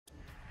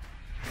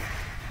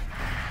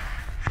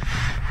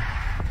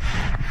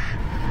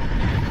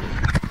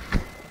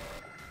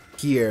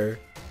Pier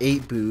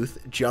 8 booth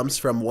jumps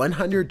from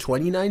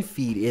 129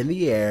 feet in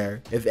the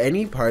air. If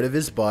any part of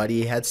his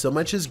body had so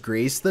much as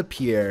graced the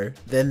pier,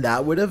 then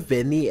that would have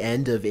been the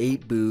end of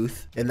 8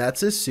 booth, and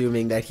that's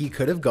assuming that he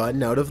could have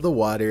gotten out of the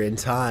water in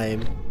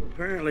time.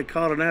 Apparently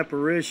caught an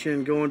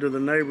apparition going to the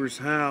neighbor's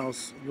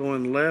house,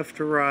 going left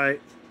to right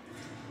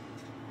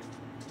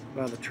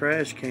by the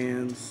trash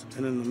cans,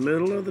 and in the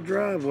middle of the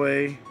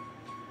driveway,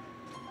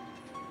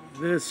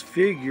 this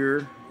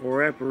figure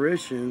or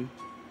apparition.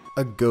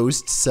 A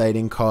ghost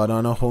sighting caught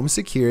on a home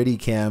security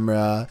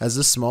camera as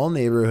a small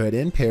neighborhood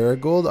in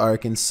Paragould,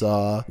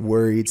 Arkansas,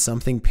 worried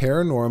something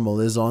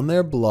paranormal is on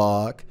their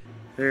block.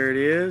 There it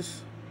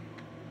is.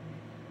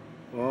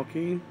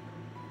 Walking.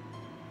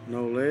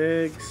 No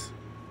legs.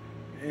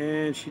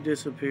 And she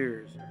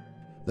disappears.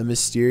 The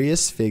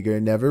mysterious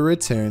figure never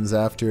returns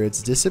after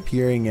its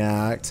disappearing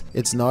act.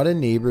 It's not a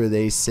neighbor,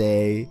 they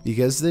say,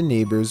 because the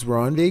neighbors were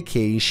on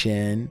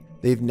vacation.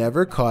 They've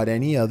never caught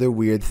any other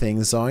weird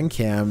things on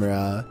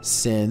camera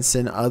since,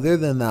 and other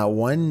than that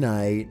one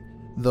night,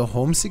 the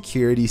home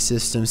security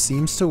system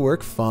seems to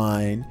work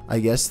fine.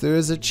 I guess there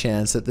is a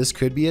chance that this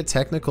could be a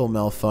technical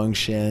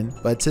malfunction,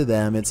 but to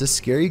them it's a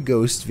scary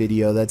ghost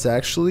video that's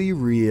actually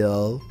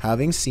real.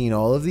 Having seen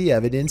all of the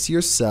evidence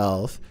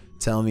yourself,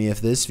 tell me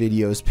if this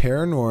video is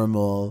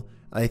paranormal.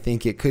 I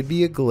think it could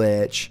be a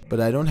glitch,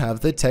 but I don't have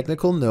the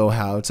technical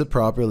know-how to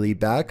properly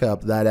back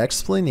up that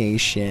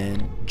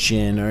explanation.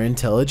 Jinn are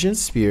intelligent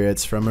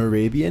spirits from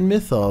Arabian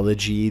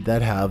mythology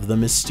that have the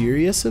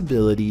mysterious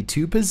ability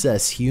to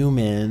possess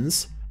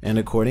humans. And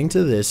according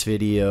to this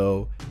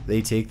video,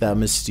 they take that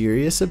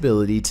mysterious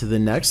ability to the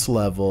next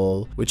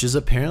level, which is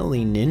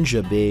apparently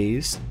ninja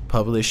based.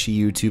 Published to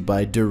YouTube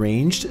by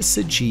Deranged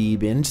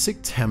Sajib in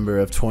September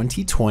of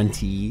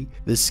 2020,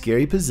 the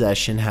scary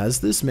possession has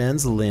this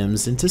man's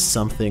limbs into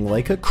something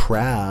like a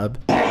crab.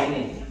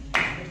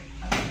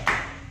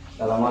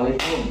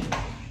 Assalamualaikum.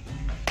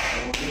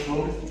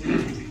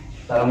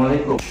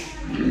 Assalamualaikum.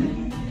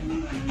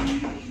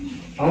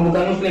 Kamu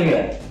bukan Muslim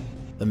ya?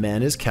 The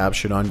man is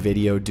captured on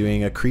video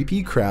doing a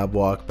creepy crab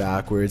walk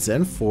backwards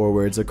and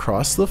forwards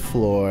across the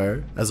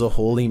floor as a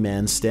holy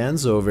man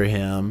stands over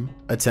him,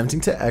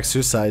 attempting to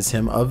exorcise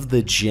him of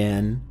the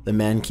jinn. The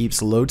man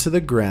keeps low to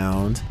the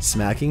ground,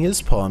 smacking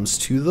his palms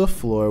to the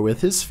floor with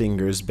his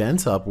fingers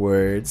bent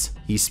upwards.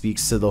 He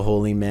speaks to the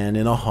holy man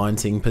in a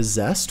haunting,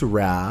 possessed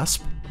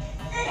rasp.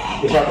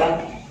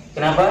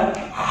 Kenapa?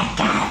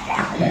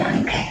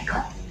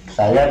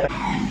 Saya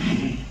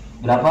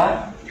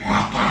berapa?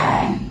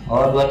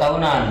 Oh, 2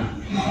 tahunan.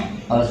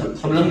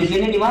 Sebelum di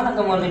sini di mana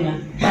kamu aslinya?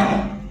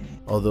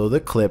 Although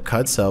the clip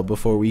cuts out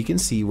before we can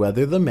see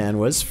whether the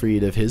man was freed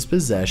of his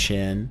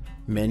possession,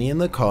 many in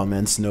the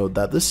comments note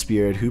that the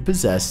spirit who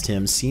possessed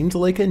him seemed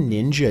like a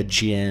ninja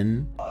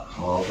jinn.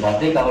 Oh,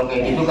 berarti kalau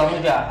kayak gitu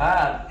kamu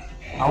jahat.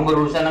 Kamu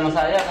berurusan sama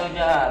saya, kamu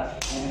jahat.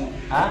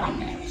 Hah?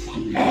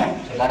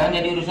 Sekarang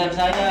jadi urusan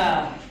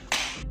saya.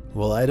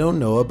 Well, I don't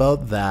know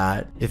about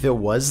that. If it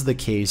was the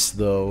case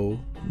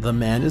though, the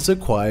man is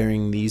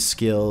acquiring these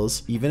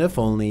skills, even if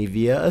only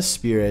via a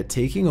spirit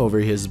taking over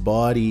his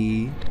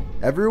body.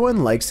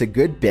 Everyone likes a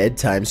good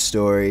bedtime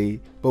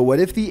story, but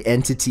what if the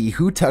entity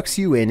who tucks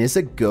you in is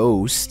a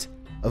ghost?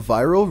 A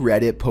viral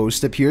Reddit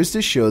post appears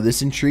to show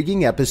this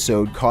intriguing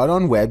episode caught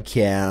on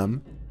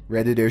webcam.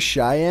 Redditor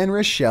Cheyenne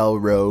Rochelle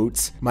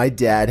wrote, "My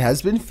dad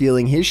has been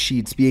feeling his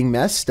sheets being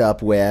messed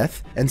up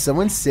with, and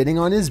someone's sitting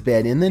on his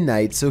bed in the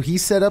night, so he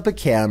set up a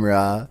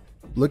camera.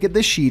 Look at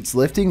the sheets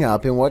lifting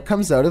up, and what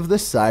comes out of the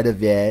side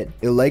of it?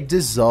 It like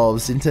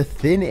dissolves into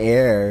thin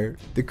air."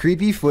 The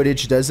creepy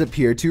footage does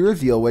appear to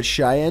reveal what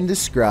Cheyenne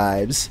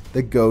describes,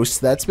 the ghost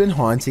that's been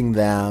haunting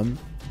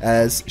them.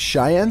 As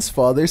Cheyenne's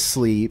father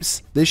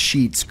sleeps, the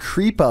sheets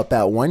creep up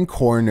at one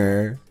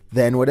corner.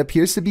 Then what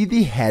appears to be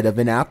the head of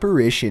an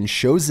apparition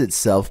shows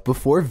itself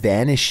before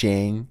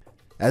vanishing.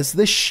 As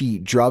the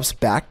sheet drops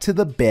back to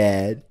the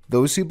bed,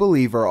 those who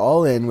believe are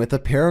all in with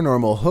a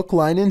paranormal hook,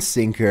 line, and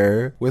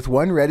sinker, with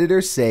one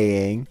Redditor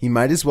saying he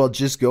might as well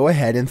just go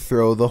ahead and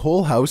throw the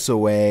whole house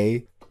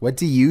away. What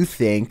do you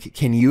think?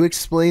 Can you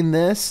explain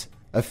this?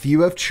 A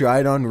few have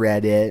tried on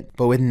Reddit,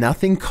 but with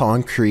nothing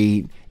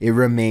concrete, it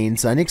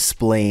remains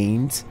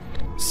unexplained.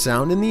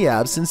 Sound in the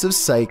absence of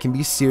sight can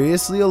be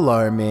seriously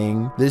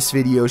alarming. This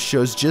video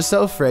shows just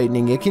how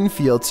frightening it can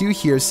feel to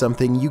hear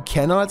something you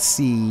cannot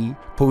see.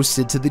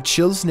 Posted to the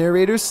Chills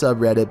Narrator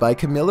subreddit by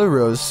Camilla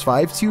Rose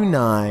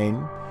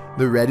 529.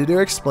 The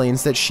Redditor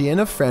explains that she and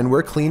a friend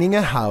were cleaning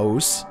a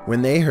house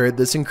when they heard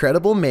this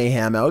incredible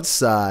mayhem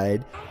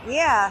outside.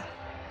 Yeah,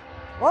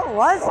 what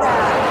was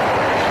that?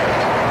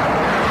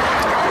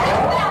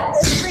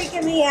 It's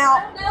freaking me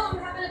out.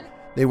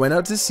 They went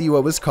out to see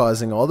what was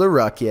causing all the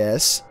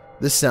ruckus.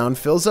 The sound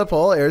fills up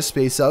all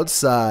airspace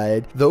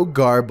outside. Though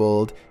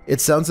garbled,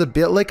 it sounds a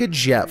bit like a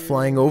jet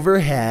flying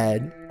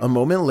overhead. A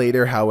moment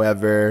later,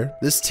 however,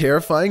 this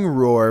terrifying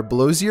roar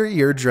blows your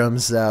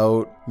eardrums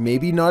out.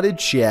 Maybe not a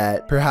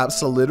jet,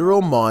 perhaps a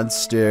literal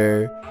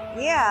monster.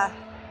 Yeah,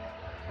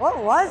 what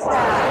was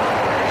that?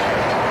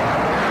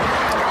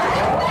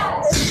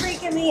 It's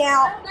freaking me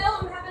out.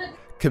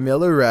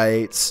 Camilla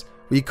writes,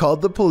 "We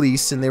called the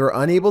police and they were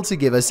unable to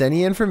give us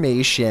any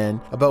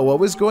information about what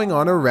was going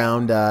on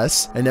around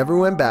us and never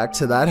went back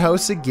to that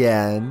house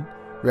again."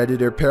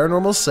 Redditor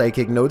Paranormal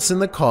Psychic notes in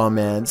the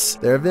comments,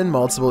 "There have been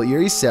multiple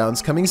eerie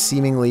sounds coming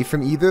seemingly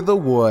from either the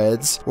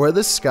woods or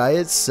the sky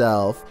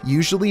itself,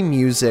 usually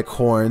music,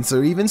 horns,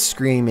 or even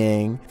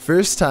screaming.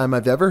 First time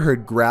I've ever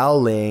heard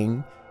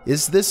growling.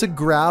 Is this a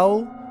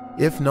growl?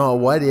 If not,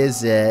 what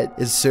is it?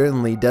 It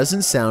certainly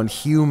doesn't sound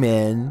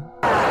human."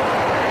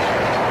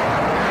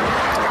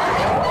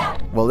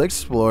 While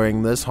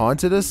exploring this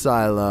haunted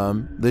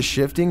asylum, the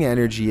shifting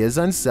energy is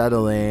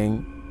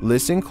unsettling.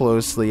 Listen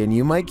closely and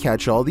you might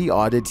catch all the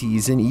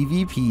oddities and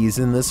EVPs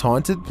in this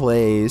haunted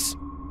place.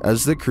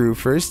 As the crew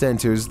first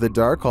enters the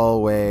dark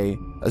hallway,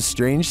 a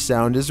strange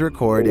sound is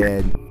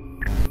recorded.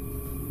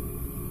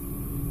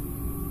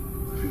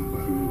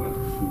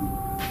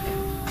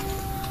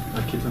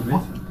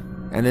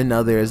 And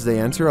another as they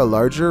enter a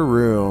larger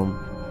room.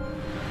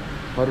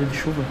 Barulho de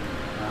chuva.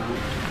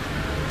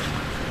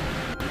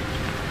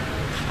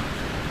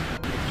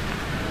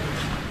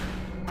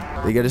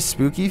 They get a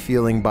spooky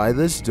feeling by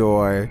this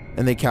door,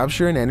 and they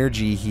capture an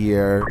energy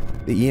here.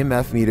 The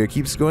EMF meter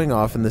keeps going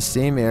off in the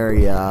same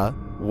area.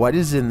 What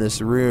is in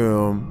this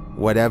room?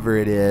 Whatever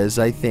it is,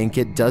 I think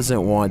it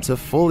doesn't want to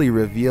fully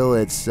reveal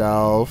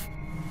itself.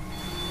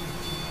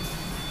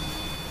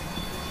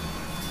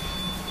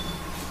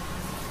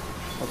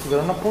 Tá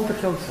segurando na ponta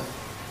aqui, Alisson.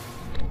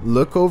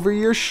 Look over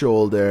your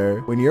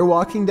shoulder. When you're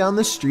walking down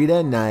the street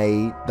at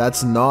night,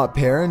 that's not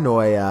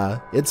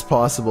paranoia. It's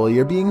possible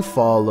you're being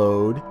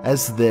followed,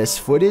 as this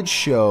footage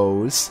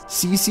shows.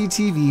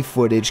 CCTV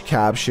footage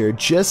captured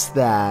just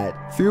that.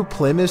 Through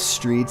Plymouth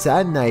streets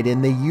at night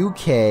in the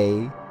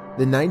UK.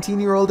 The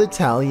 19-year-old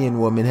Italian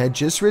woman had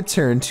just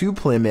returned to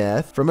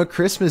Plymouth from a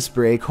Christmas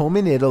break home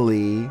in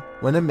Italy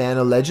when a man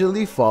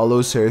allegedly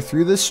follows her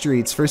through the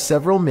streets for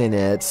several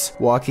minutes,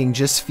 walking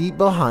just feet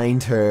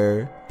behind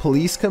her.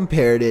 Police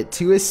compared it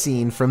to a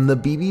scene from the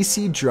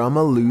BBC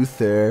drama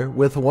Luther,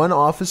 with one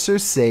officer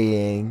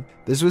saying,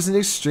 "This was an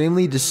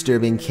extremely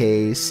disturbing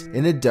case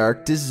in a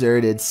dark,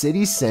 deserted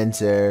city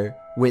center."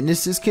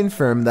 Witnesses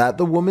confirmed that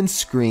the woman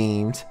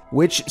screamed,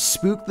 which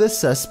spooked the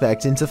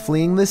suspect into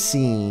fleeing the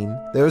scene.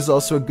 There was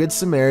also a good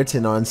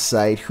Samaritan on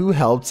site who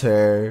helped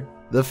her.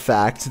 The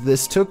fact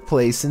this took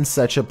place in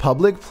such a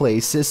public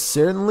place is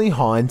certainly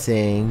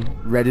haunting.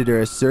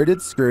 Redditor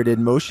asserted skirted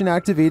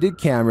motion-activated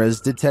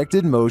cameras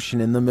detected motion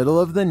in the middle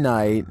of the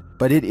night,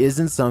 but it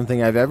isn't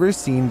something I've ever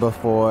seen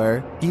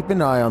before. Keep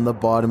an eye on the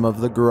bottom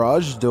of the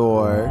garage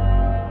door.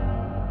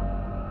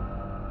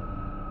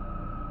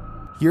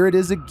 Here it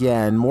is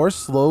again, more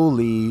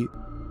slowly.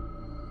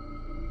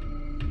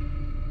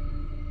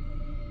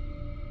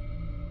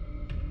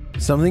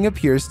 Something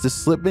appears to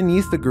slip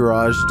beneath the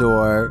garage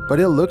door, but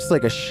it looks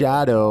like a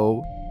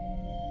shadow.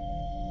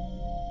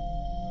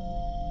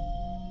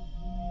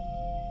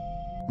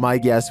 My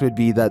guess would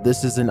be that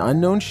this is an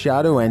unknown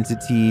shadow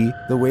entity.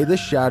 The way the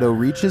shadow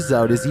reaches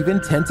out is even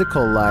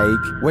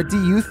tentacle-like. What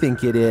do you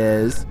think it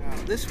is?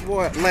 This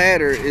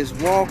ladder is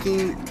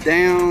walking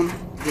down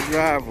the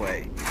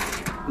driveway.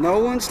 No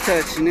one's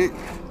touching it.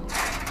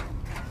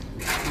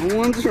 No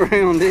one's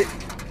around it.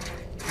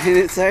 And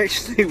it's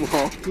actually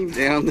walking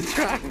down the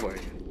driveway.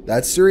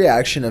 That's the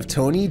reaction of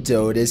Tony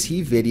Doe as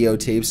he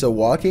videotapes a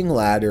walking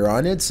ladder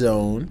on its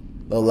own.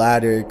 The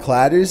ladder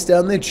clatters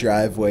down the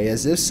driveway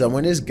as if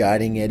someone is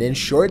guiding it in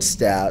short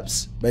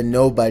steps, but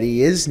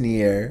nobody is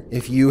near.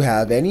 If you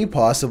have any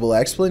possible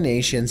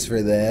explanations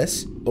for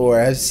this, or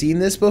have seen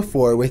this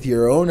before with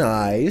your own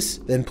eyes,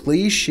 then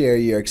please share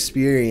your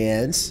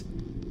experience.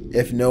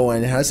 If no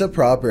one has a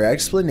proper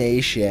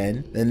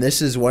explanation, then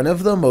this is one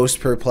of the most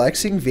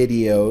perplexing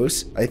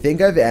videos I think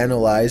I've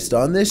analyzed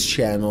on this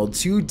channel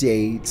to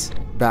date.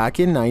 Back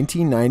in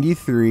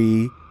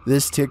 1993,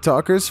 this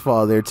TikToker's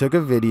father took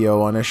a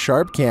video on a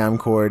Sharp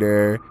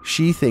camcorder.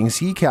 She thinks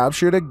he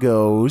captured a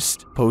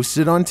ghost.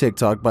 Posted on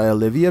TikTok by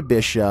Olivia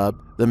Bishop,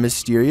 the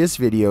mysterious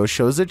video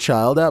shows a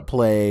child at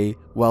play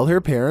while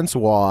her parents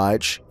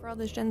watch. For all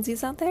those Gen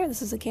Zs out there,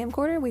 this is a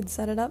camcorder. We'd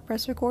set it up,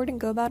 press record, and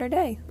go about our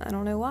day. I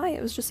don't know why, it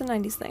was just a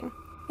 90s thing.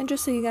 And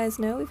just so you guys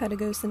know, we've had a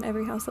ghost in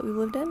every house that we've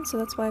lived in, so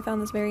that's why I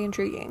found this very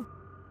intriguing.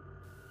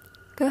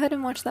 Go ahead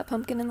and watch that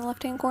pumpkin in the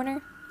left-hand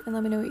corner, and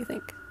let me know what you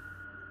think.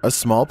 A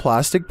small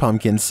plastic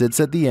pumpkin sits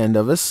at the end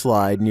of a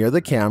slide near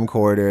the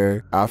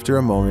camcorder. After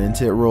a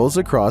moment, it rolls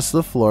across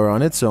the floor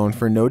on its own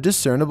for no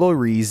discernible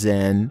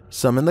reason.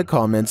 Some in the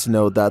comments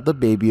note that the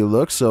baby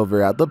looks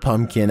over at the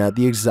pumpkin at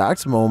the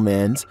exact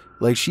moment,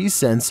 like she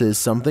senses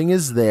something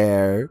is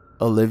there.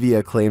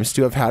 Olivia claims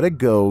to have had a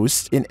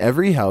ghost in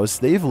every house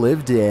they've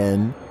lived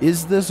in.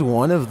 Is this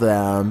one of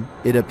them?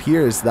 It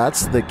appears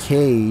that's the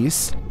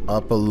case.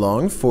 Up a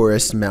long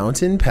forest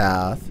mountain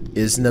path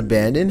is an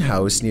abandoned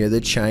house near the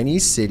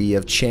Chinese city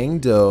of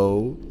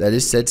Chengdu that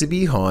is said to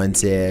be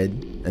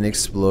haunted. An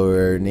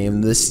explorer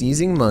named the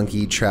Sneezing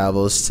Monkey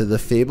travels to the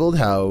fabled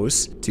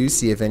house to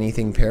see if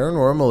anything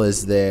paranormal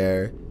is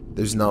there.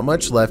 There's not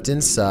much left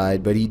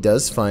inside, but he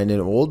does find an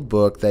old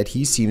book that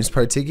he seems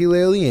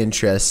particularly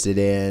interested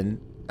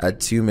in. At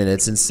 2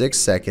 minutes and 6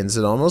 seconds,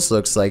 it almost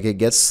looks like it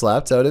gets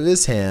slapped out of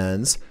his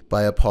hands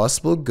by a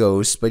possible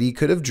ghost, but he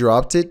could have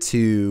dropped it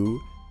too.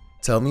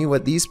 Tell me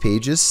what these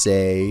pages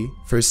say.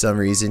 For some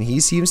reason, he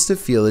seems to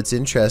feel it's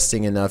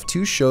interesting enough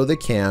to show the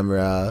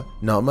camera.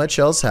 Not much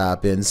else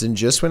happens, and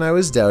just when I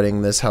was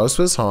doubting this house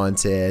was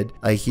haunted,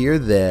 I hear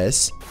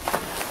this.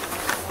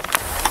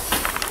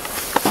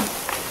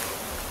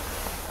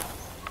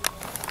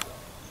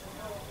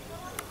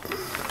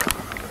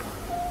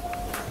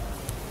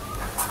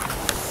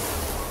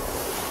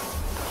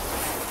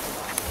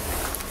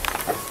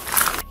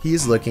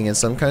 He's looking at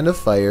some kind of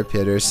fire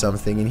pit or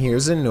something and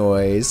hears a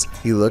noise.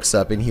 He looks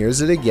up and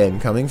hears it again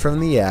coming from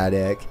the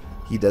attic.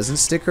 He doesn't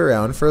stick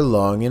around for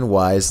long and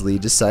wisely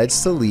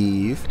decides to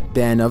leave.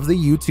 Ben of the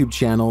YouTube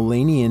channel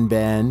Laney and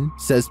Ben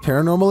says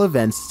paranormal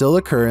events still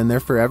occur in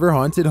their forever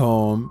haunted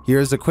home.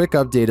 Here's a quick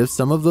update of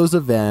some of those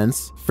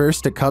events.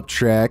 First, a cup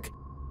trick.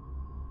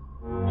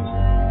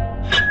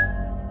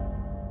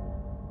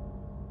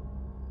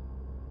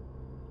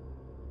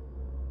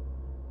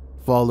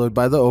 Followed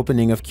by the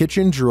opening of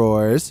kitchen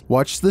drawers.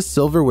 Watch the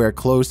silverware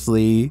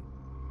closely.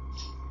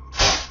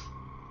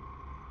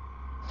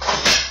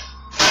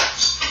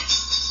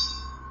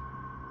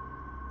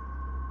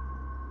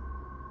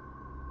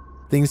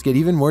 Things get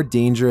even more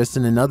dangerous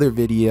in another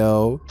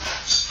video.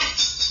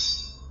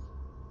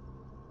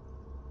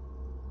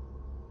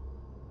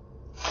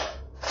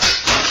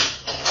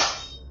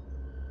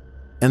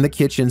 And the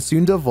kitchen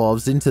soon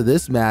devolves into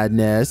this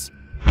madness.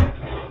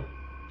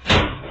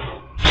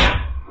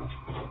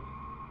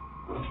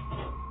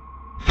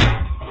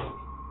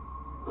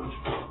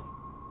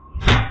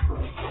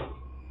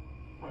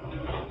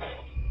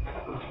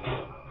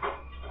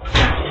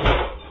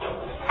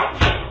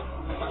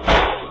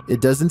 It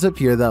doesn't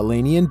appear that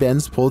Laney and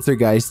Ben's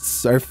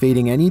poltergeists are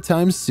fading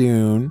anytime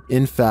soon.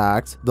 In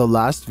fact, the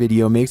last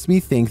video makes me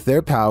think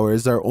their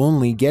powers are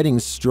only getting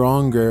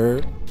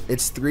stronger.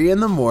 It's 3 in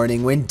the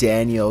morning when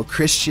Daniel,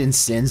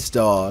 Christensen's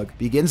dog,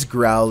 begins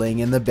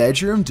growling and the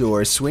bedroom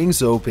door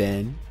swings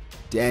open.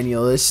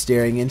 Daniel is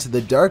staring into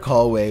the dark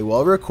hallway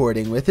while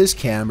recording with his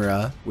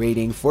camera,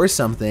 waiting for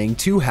something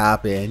to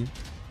happen.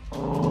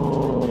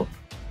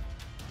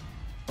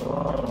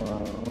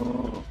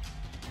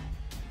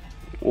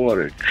 What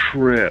a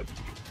trip.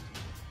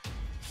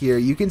 Here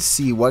you can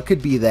see what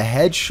could be the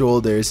head,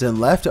 shoulders, and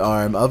left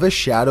arm of a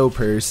shadow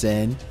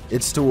person.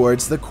 It's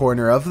towards the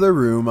corner of the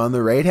room on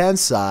the right hand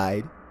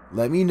side.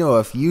 Let me know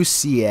if you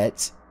see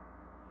it.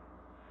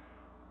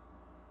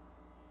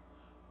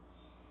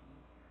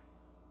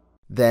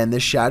 Then the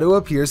shadow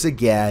appears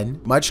again,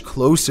 much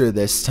closer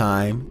this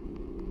time.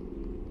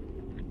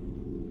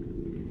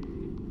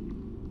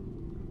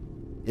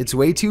 It's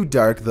way too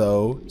dark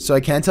though, so I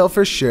can't tell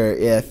for sure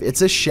if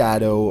it's a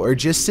shadow or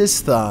just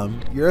his thumb.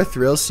 You're a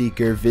thrill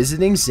seeker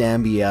visiting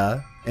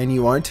Zambia, and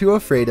you aren't too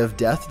afraid of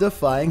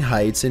death-defying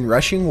heights and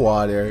rushing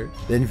water,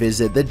 then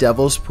visit the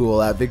Devil's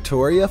Pool at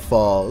Victoria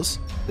Falls.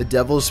 The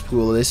Devil's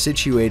Pool is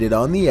situated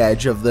on the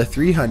edge of the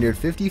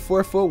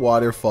 354-foot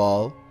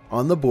waterfall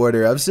on the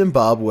border of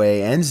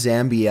Zimbabwe and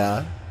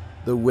Zambia.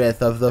 The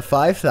width of the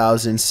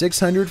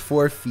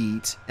 5,604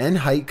 feet and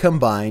height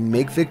combined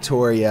make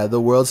Victoria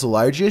the world's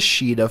largest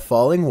sheet of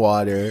falling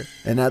water,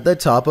 and at the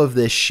top of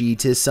this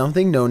sheet is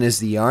something known as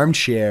the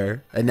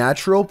armchair, a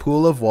natural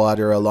pool of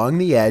water along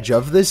the edge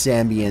of the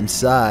Zambian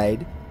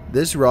side.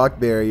 This rock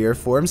barrier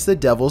forms the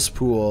Devil's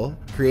Pool,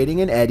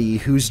 creating an eddy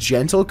whose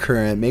gentle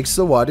current makes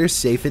the water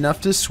safe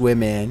enough to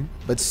swim in,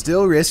 but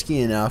still risky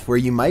enough where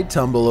you might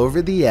tumble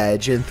over the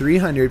edge and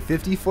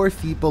 354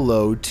 feet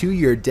below to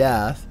your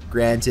death.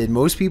 Granted,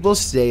 most people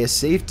stay a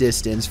safe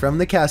distance from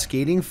the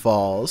cascading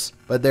falls,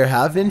 but there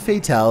have been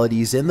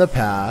fatalities in the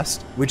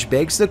past, which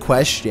begs the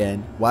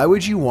question, why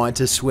would you want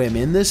to swim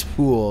in this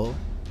pool?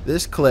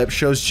 This clip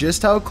shows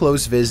just how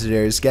close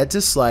visitors get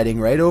to sliding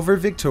right over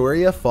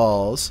Victoria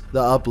Falls.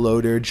 The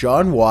uploader,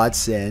 John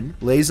Watson,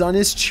 lays on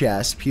his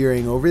chest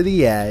peering over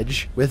the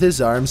edge with his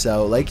arms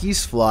out like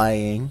he's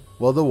flying,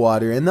 while the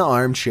water in the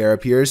armchair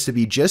appears to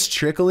be just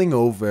trickling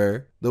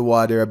over. The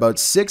water about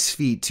 6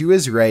 feet to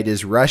his right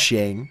is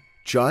rushing.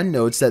 John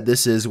notes that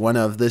this is one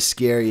of the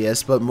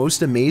scariest but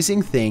most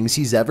amazing things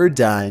he's ever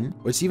done.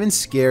 What's even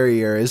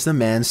scarier is the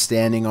man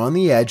standing on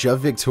the edge of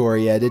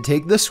Victoria to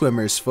take the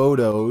swimmers'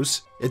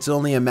 photos. It's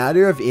only a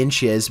matter of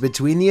inches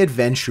between the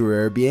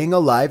adventurer being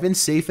alive and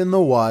safe in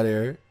the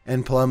water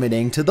and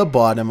plummeting to the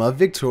bottom of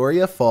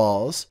Victoria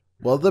Falls.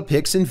 While the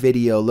pics and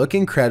video look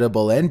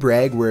incredible and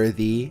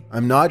brag-worthy,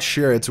 I'm not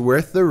sure it's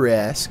worth the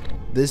risk.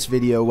 This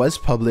video was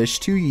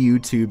published to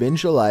YouTube in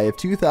July of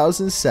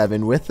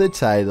 2007 with the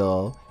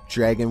title,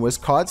 "Dragon was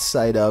caught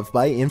sight of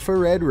by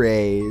infrared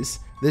rays."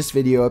 This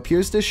video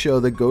appears to show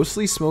the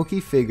ghostly smoky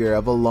figure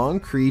of a long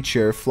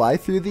creature fly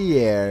through the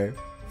air,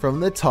 from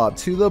the top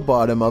to the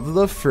bottom of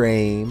the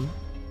frame.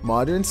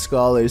 Modern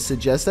scholars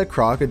suggest that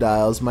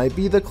crocodiles might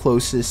be the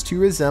closest to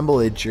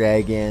resemble a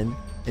dragon,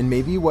 and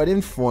maybe what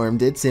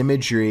informed its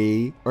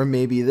imagery. Or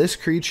maybe this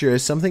creature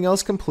is something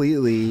else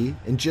completely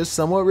and just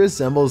somewhat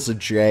resembles a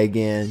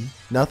dragon.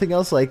 Nothing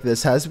else like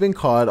this has been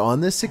caught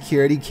on the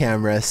security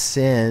camera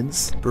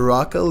since.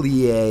 Barack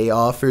Ali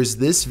offers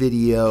this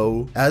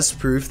video as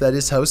proof that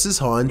his house is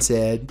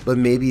haunted, but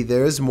maybe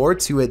there is more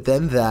to it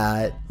than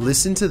that.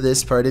 Listen to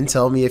this part and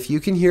tell me if you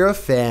can hear a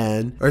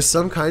fan or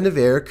some kind of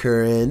air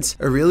current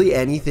or really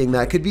anything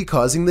that could be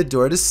causing the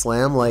door to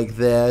slam like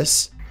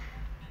this.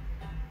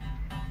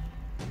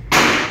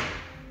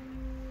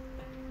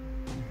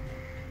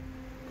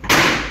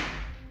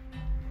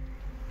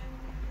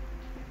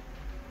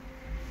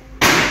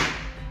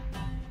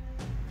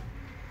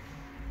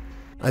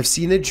 I've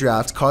seen a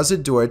draft cause a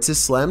door to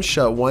slam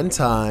shut one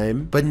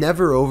time, but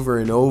never over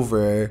and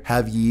over.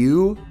 Have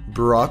you?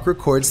 Barack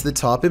records the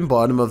top and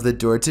bottom of the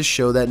door to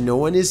show that no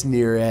one is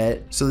near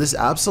it, so this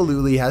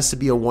absolutely has to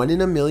be a 1 in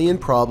a million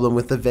problem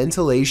with the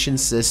ventilation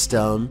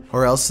system,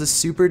 or else the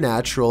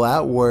supernatural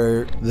at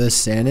work. The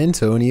San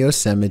Antonio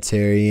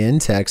Cemetery in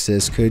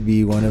Texas could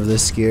be one of the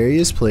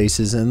scariest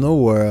places in the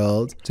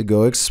world to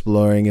go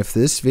exploring if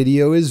this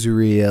video is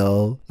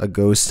real. A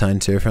ghost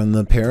hunter from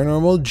the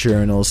Paranormal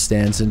Journal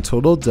stands in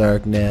total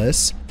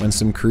darkness when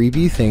some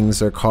creepy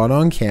things are caught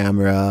on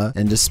camera,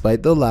 and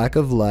despite the lack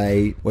of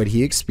light, what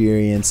he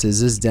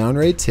experiences is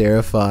downright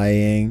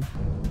terrifying.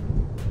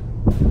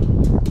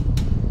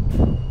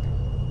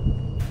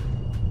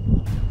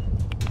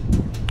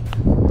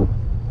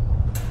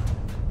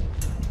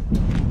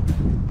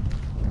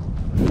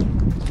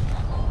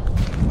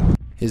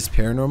 His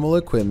paranormal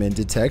equipment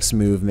detects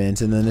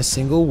movement, and then a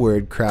single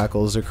word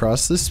crackles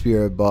across the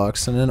spirit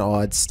box in an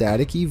odd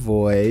staticky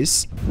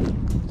voice.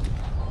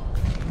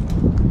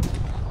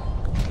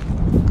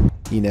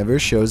 He never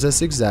shows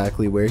us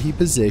exactly where he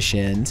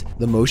positioned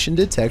the motion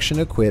detection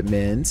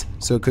equipment,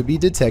 so it could be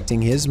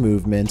detecting his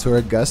movement or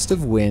a gust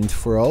of wind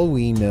for all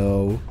we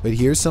know. But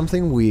here's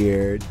something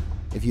weird.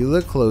 If you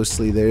look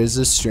closely, there is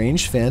a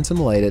strange phantom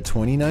light at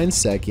 29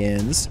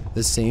 seconds,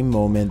 the same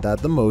moment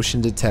that the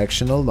motion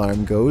detection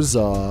alarm goes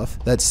off,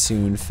 that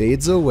soon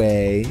fades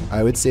away.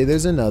 I would say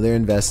there's another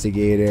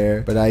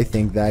investigator, but I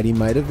think that he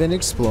might have been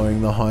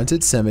exploring the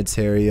haunted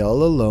cemetery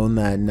all alone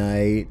that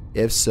night.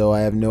 If so,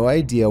 I have no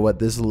idea what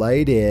this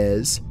light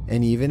is,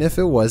 and even if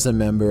it was a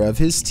member of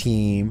his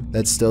team,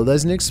 that still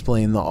doesn't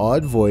explain the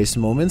odd voice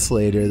moments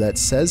later that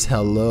says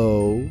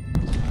hello.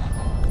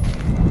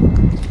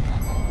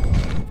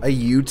 A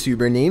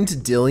YouTuber named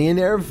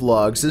Dillionaire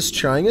Vlogs is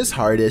trying his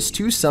hardest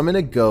to summon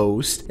a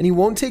ghost, and he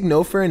won't take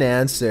no for an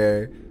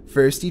answer.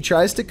 First, he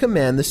tries to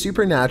command the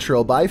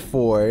supernatural by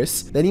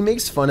force, then he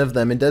makes fun of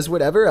them and does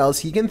whatever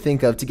else he can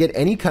think of to get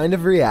any kind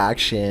of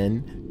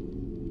reaction.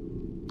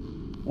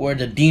 Where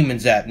the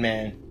demons at,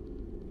 man?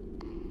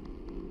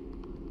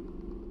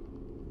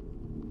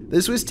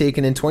 This was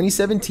taken in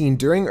 2017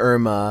 during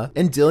Irma,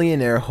 and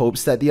Dillionaire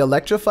hopes that the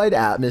electrified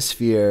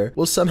atmosphere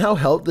will somehow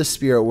help the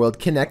spirit world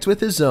connect with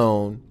his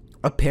own.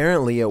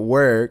 Apparently it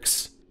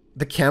works.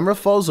 The camera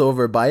falls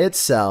over by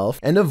itself,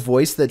 and a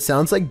voice that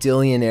sounds like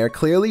Dillionaire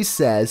clearly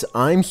says,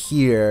 "I'm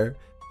here."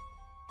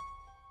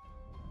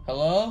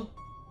 Hello?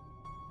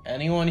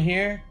 Anyone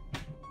here?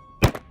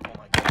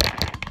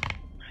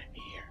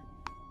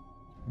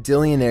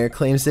 Dillionaire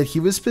claims that he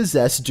was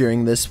possessed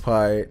during this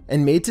part,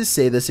 and made to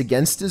say this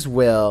against his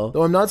will,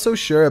 though I'm not so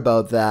sure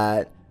about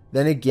that.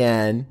 Then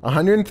again,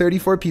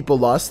 134 people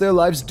lost their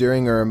lives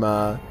during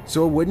Irma,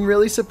 so it wouldn't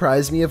really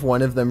surprise me if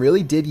one of them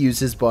really did use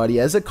his body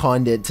as a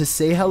conduit to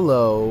say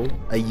hello.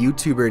 A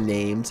YouTuber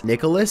named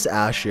Nicholas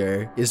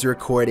Asher is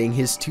recording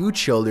his 2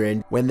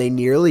 children when they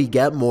nearly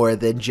get more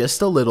than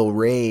just a little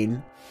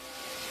rain.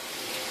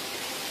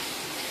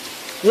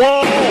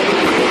 Whoa!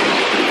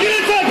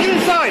 Get inside! Get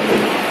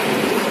inside!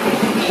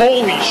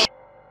 Holy sh**.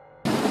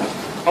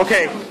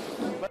 Okay.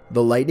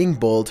 The lightning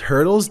bolt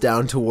hurtles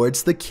down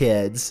towards the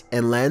kids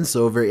and lands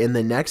over in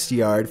the next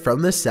yard.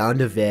 From the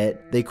sound of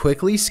it, they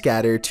quickly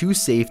scatter to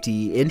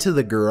safety into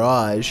the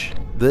garage.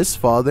 This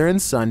father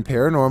and son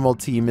paranormal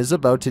team is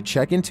about to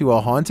check into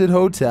a haunted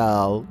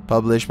hotel,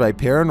 published by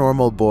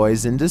Paranormal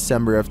Boys in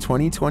December of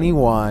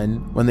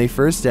 2021. When they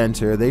first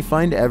enter, they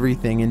find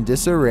everything in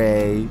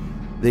disarray.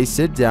 They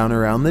sit down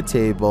around the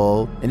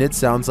table, and it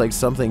sounds like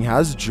something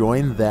has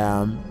joined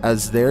them.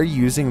 As they're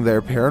using their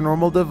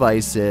paranormal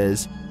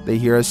devices, they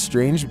hear a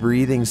strange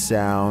breathing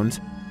sound,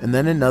 and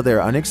then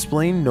another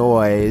unexplained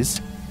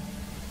noise.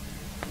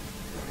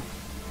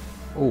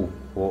 Oh,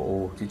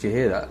 whoa, did you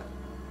hear that?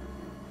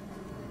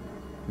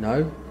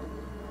 No?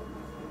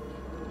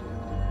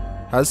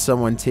 Has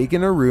someone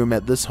taken a room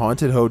at this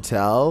haunted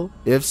hotel?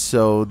 If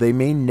so, they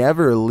may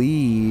never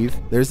leave.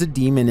 There's a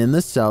demon in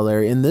the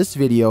cellar in this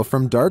video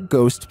from Dark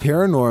Ghost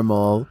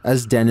Paranormal.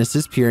 As Dennis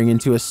is peering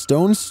into a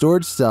stone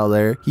storage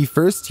cellar, he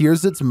first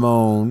hears its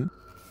moan.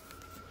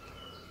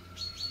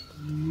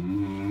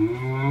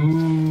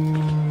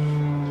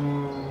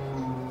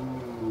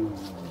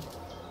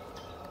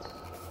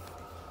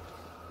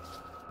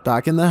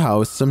 Back in the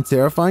house, some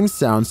terrifying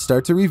sounds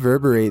start to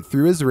reverberate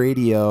through his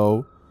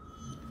radio.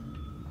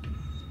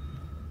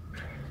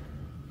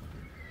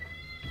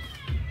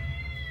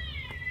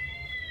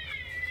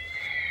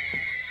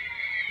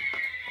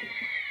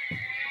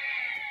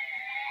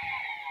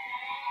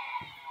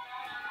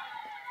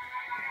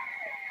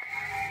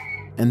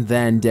 And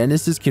then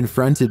Dennis is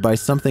confronted by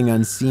something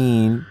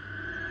unseen.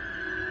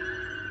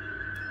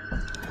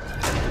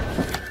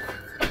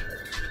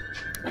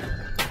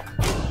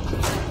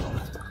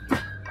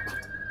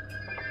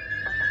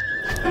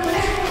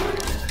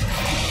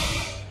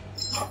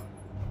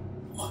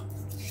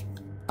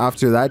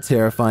 After that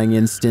terrifying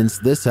instance,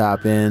 this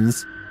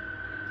happens.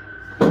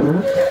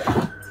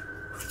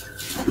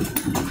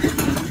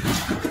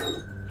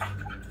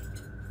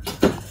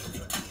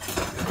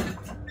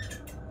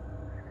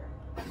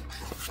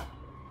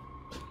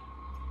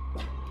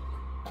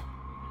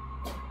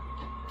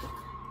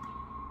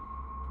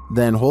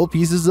 Then whole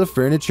pieces of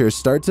furniture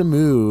start to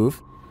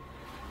move.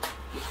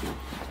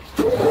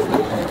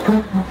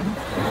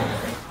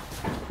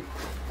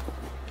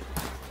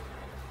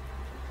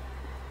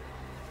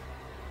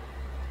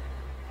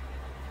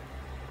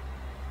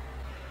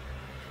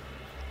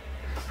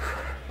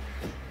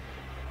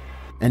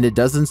 And it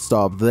doesn't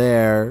stop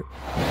there.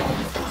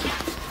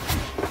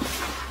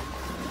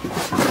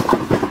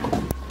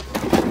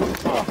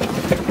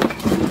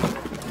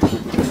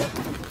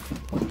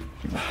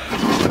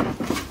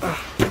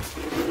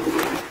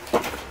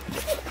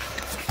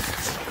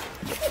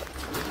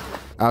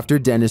 After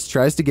Dennis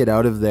tries to get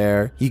out of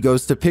there, he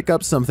goes to pick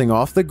up something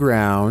off the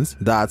ground.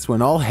 That's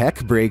when all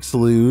heck breaks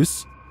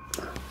loose.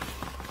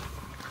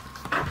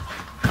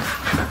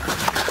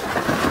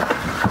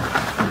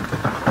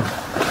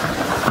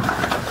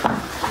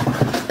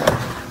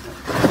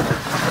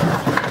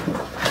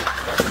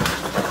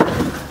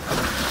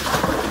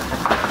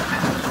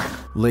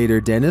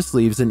 Later, Dennis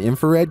leaves an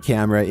infrared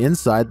camera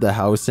inside the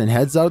house and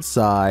heads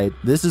outside.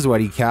 This is what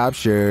he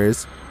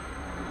captures.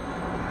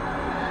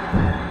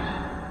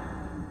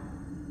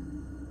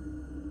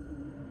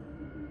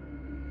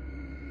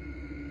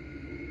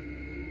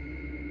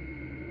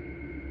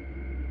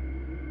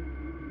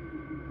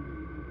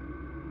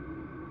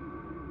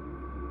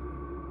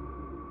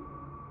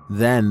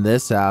 Then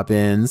this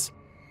happens.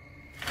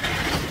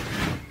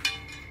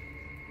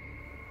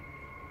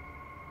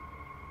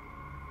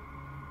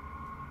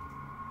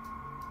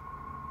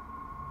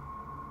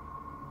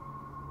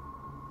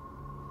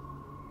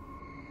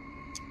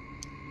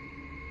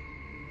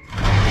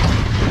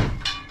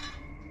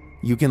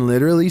 You can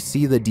literally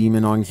see the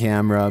demon on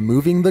camera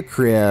moving the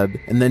crib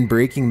and then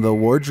breaking the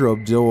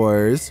wardrobe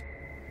doors.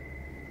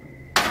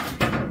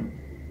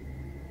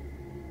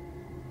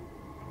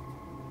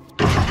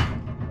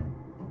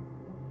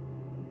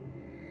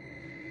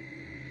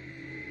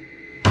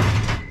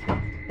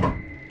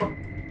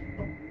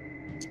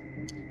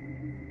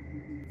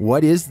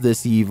 What is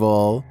this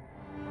evil?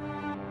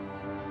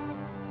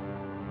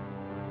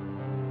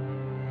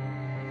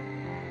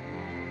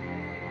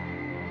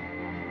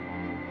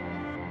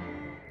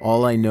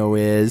 All I know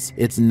is,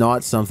 it's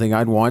not something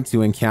I'd want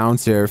to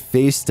encounter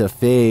face to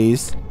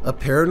face. A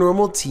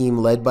paranormal team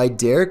led by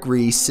Derek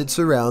Reese sits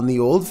around the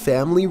old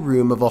family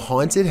room of a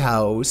haunted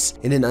house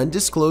in an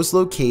undisclosed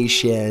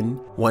location.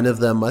 One of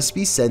them must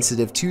be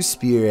sensitive to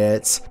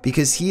spirits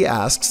because he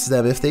asks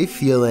them if they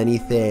feel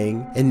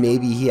anything, and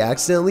maybe he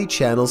accidentally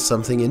channels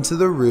something into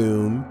the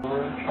room. Oh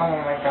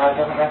my god,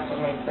 don't mess with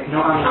me, please.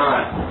 No, I'm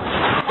not.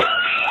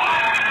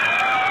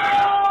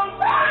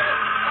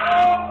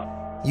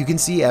 You can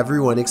see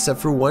everyone except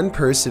for one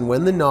person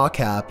when the knock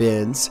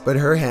happens, but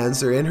her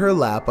hands are in her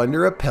lap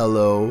under a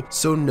pillow,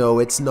 so no,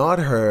 it's not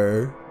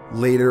her.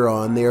 Later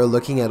on, they are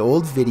looking at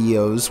old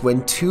videos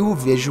when two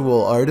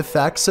visual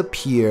artifacts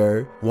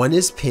appear. One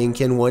is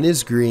pink and one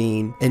is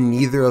green, and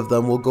neither of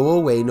them will go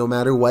away no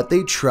matter what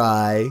they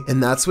try.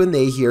 And that's when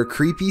they hear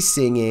creepy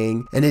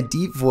singing and a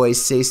deep voice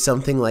say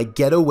something like,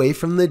 "Get away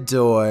from the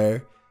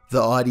door."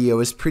 The audio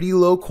is pretty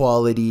low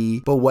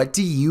quality, but what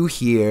do you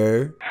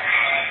hear?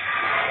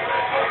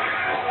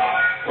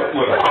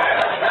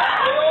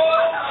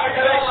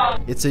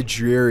 It's a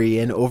dreary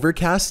and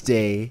overcast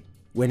day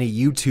when a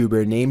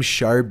YouTuber named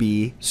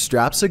Sharby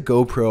straps a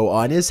GoPro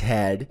on his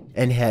head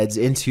and heads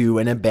into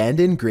an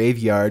abandoned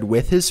graveyard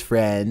with his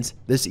friend.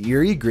 This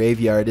eerie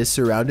graveyard is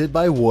surrounded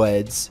by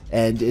woods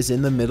and is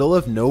in the middle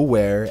of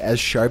nowhere, as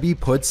Sharby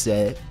puts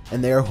it,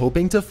 and they are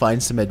hoping to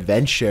find some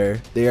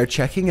adventure. They are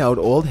checking out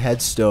old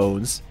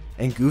headstones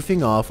and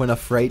goofing off when a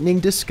frightening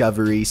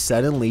discovery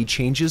suddenly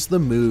changes the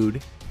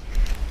mood.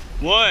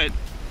 What?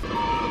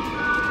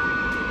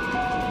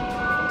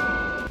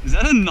 Is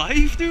that a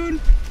knife,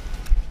 dude?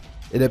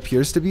 It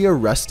appears to be a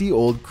rusty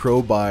old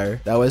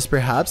crowbar that was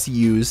perhaps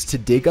used to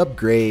dig up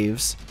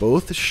graves.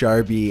 Both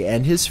Sharby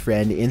and his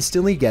friend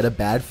instantly get a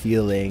bad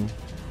feeling,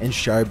 and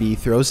Sharby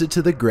throws it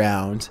to the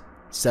ground,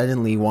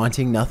 suddenly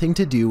wanting nothing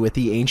to do with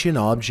the ancient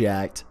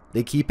object.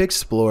 They keep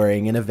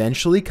exploring and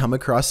eventually come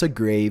across a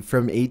grave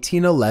from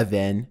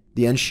 1811.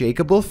 The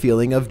unshakable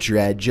feeling of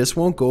dread just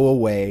won't go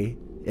away,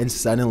 and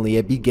suddenly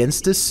it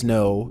begins to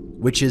snow,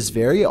 which is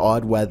very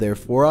odd weather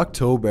for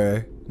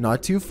October.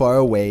 Not too far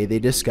away, they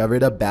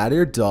discovered a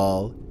battered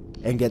doll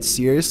and get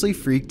seriously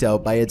freaked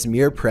out by its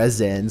mere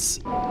presence.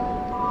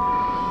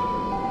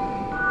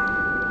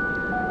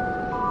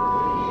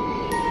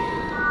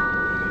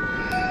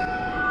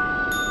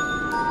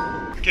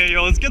 Okay,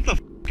 yo, let's get the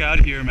f*** out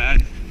of here,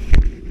 man.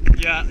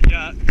 Yeah,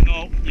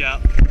 no,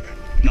 yeah.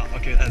 No,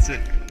 okay, that's it.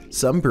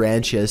 Some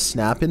branches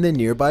snap in the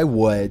nearby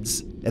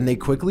woods, and they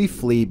quickly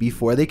flee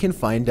before they can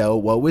find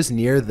out what was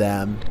near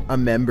them. A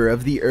member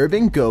of the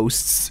Urban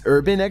Ghosts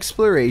Urban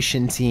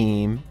Exploration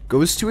Team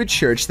goes to a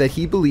church that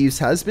he believes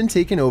has been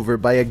taken over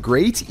by a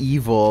great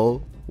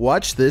evil.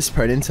 Watch this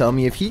part and tell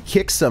me if he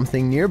kicks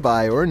something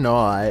nearby or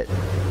not.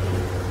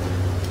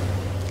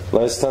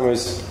 Last time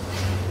was...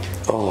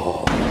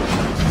 Oh...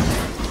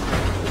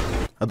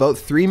 About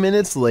 3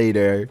 minutes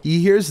later, he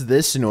hears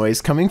this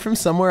noise coming from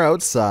somewhere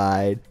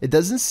outside. It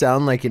doesn't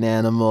sound like an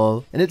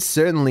animal, and it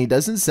certainly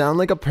doesn't sound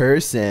like a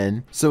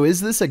person. So is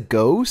this a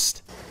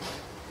ghost?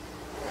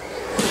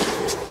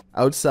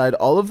 Outside,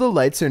 all of the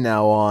lights are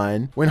now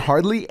on, when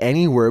hardly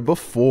any were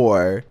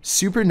before.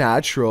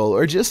 Supernatural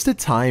or just a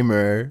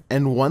timer.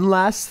 And one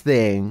last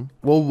thing,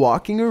 while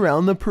walking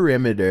around the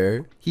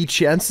perimeter, he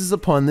chances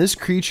upon this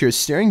creature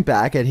staring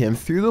back at him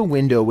through the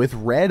window with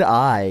red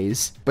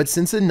eyes. But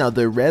since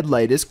another red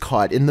light is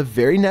caught in the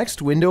very next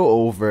window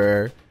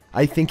over,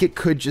 I think it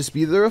could just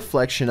be the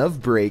reflection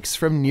of brakes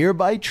from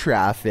nearby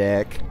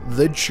traffic.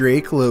 The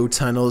Drakelow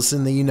tunnels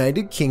in the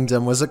United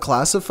Kingdom was a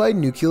classified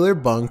nuclear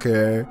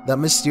bunker that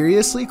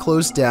mysteriously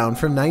closed down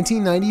from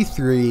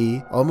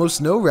 1993.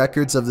 Almost no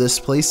records of this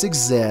place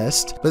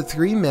exist, but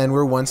 3 men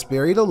were once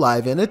buried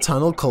alive in a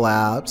tunnel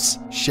collapse.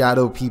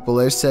 Shadow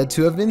people are said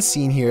to have been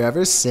seen here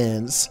ever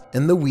since,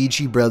 and the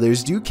Ouija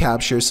brothers do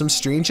capture some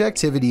strange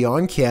activity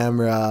on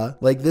camera,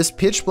 like this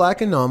pitch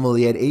black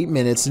anomaly at 8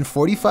 minutes and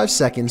 45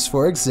 seconds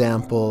for example.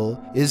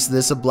 Is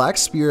this a black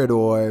spirit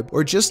orb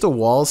or just a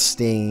wall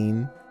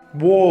stain?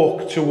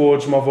 Walk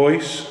towards my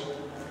voice.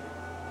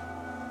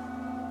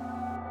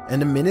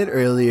 And a minute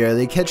earlier,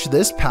 they catch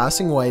this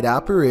passing white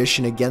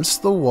apparition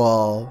against the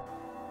wall.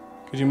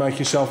 Could you make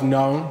yourself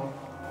known?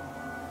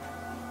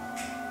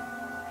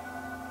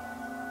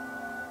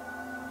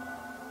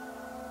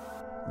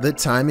 The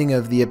timing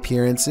of the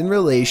appearance in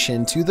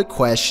relation to the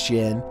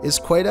question is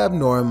quite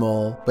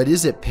abnormal, but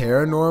is it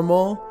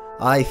paranormal?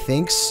 I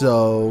think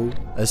so.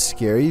 A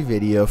scary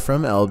video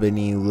from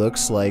Albany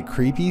looks like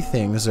creepy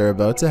things are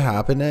about to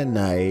happen at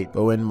night,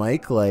 but when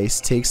Mike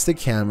Lice takes the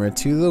camera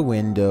to the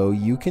window,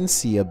 you can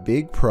see a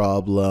big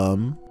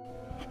problem.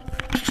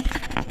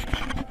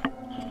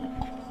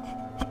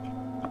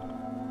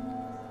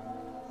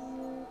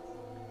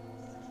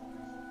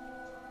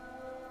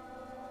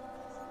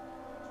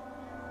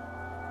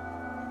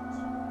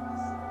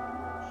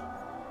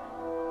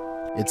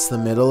 It's the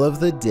middle of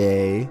the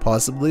day,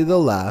 possibly the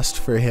last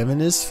for him and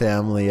his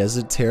family, as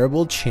a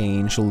terrible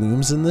change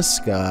looms in the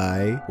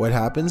sky. What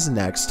happens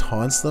next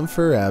haunts them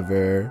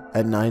forever.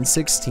 At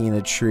 9:16,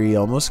 a tree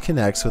almost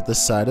connects with the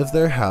side of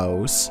their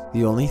house.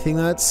 The only thing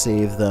that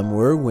saved them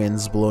were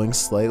winds blowing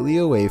slightly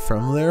away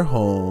from their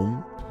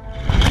home.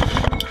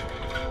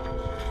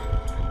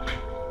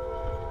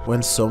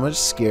 When so much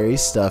scary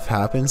stuff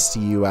happens to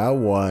you at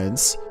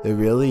once, there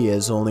really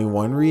is only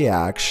one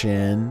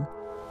reaction.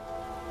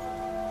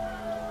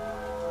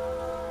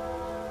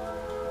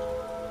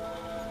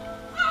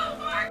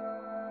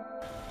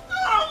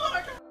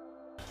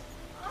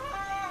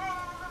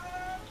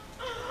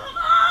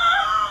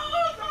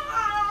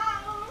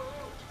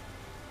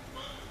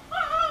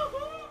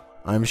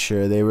 I'm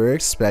sure they were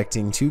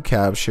expecting to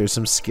capture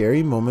some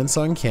scary moments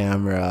on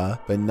camera,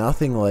 but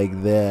nothing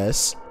like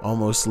this.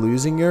 Almost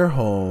losing your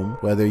home,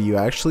 whether you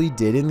actually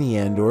did in the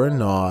end or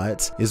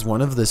not, is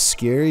one of the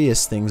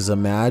scariest things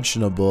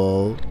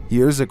imaginable.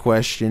 Here's a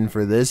question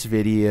for this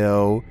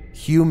video: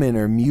 human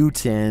or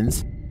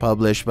mutant?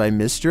 Published by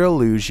Mr.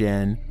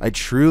 Illusion. I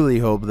truly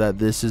hope that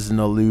this is an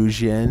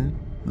illusion.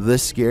 The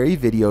scary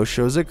video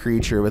shows a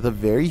creature with a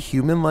very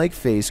human-like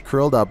face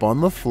curled up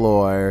on the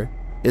floor.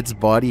 Its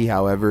body,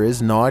 however,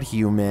 is not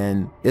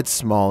human. It's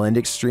small and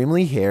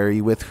extremely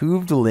hairy with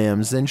hooved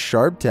limbs and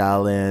sharp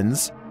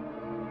talons.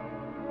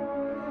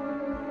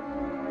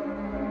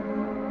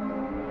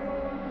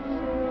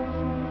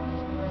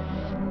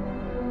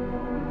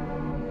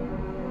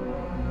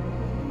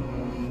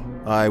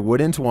 I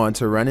wouldn't want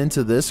to run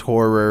into this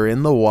horror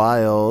in the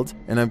wild,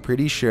 and I'm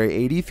pretty sure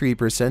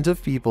 83%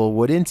 of people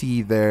wouldn't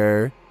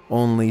either.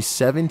 Only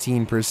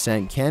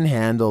 17% can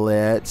handle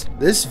it.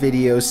 This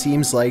video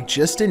seems like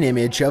just an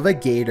image of a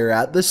gator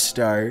at the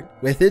start,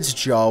 with its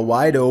jaw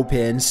wide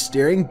open,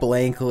 staring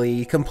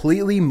blankly,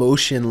 completely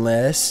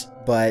motionless.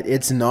 But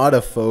it's not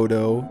a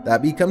photo.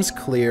 That becomes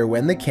clear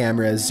when the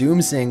camera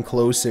zooms in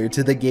closer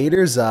to the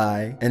gator's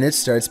eye, and it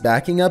starts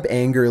backing up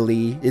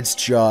angrily, its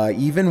jaw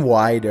even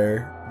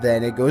wider.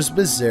 Then it goes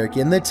berserk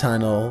in the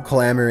tunnel,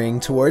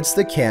 clambering towards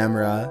the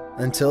camera,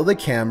 until the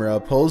camera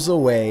pulls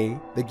away.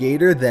 The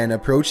gator then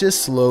approaches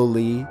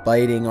slowly,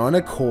 biting on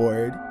a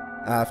cord.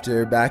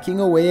 After backing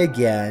away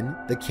again,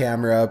 the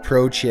camera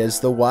approaches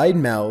the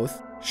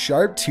wide-mouthed,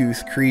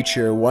 sharp-toothed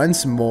creature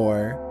once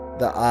more.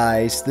 The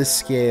eyes, the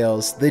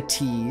scales, the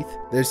teeth.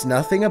 There's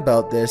nothing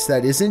about this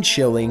that isn't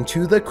chilling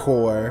to the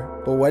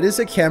core. But what is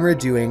a camera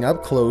doing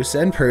up close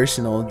and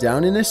personal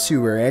down in a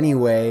sewer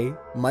anyway?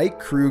 Mike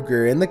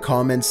Kruger in the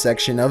comments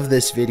section of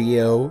this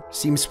video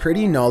seems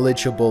pretty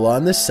knowledgeable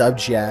on the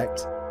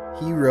subject.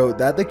 He wrote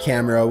that the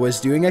camera was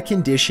doing a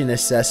condition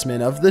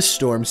assessment of the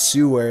storm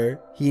sewer.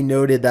 He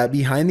noted that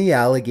behind the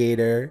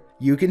alligator,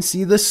 you can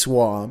see the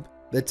swamp.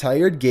 The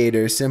tired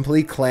gator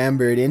simply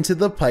clambered into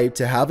the pipe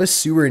to have a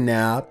sewer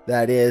nap,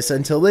 that is,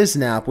 until his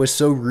nap was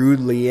so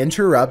rudely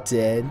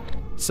interrupted.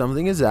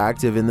 Something is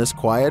active in this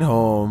quiet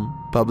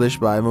home. Published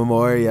by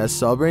Memoria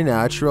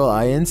Sobrenatural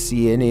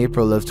Inc. in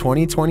April of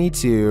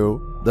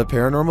 2022. The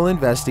paranormal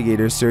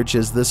investigator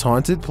searches this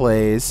haunted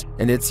place,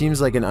 and it seems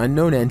like an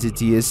unknown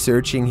entity is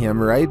searching him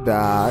right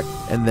back,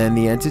 and then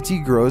the entity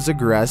grows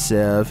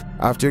aggressive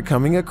after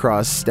coming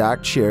across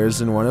stacked chairs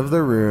in one of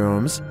the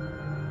rooms.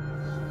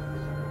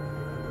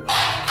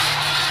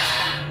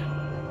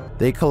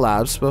 They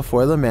collapse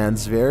before the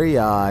man's very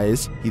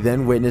eyes. He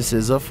then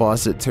witnesses a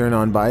faucet turn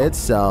on by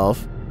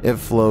itself. It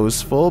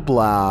flows full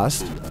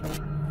blast.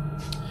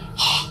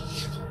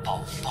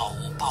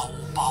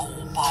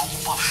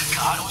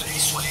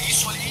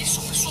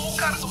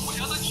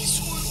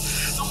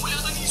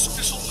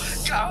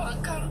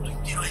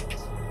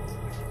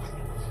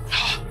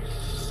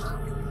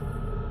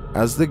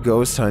 As the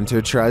ghost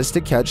hunter tries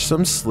to catch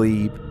some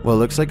sleep, what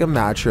looks like a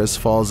mattress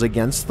falls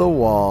against the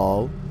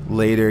wall.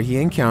 Later, he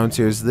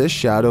encounters this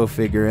shadow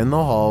figure in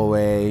the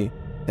hallway,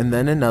 and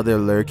then another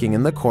lurking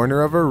in the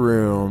corner of a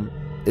room.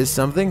 Is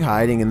something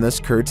hiding in this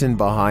curtain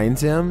behind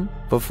him?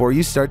 Before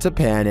you start to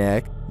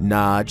panic,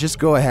 nah, just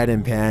go ahead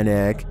and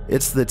panic.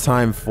 It's the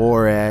time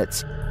for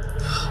it.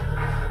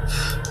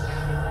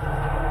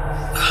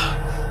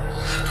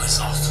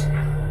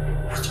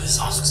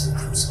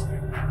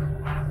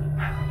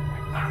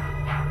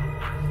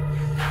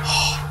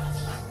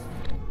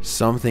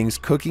 Something's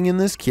cooking in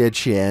this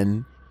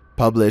kitchen.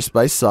 Published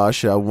by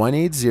Sasha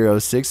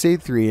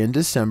 180683 in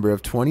December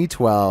of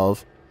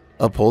 2012.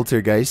 A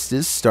poltergeist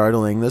is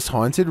startling this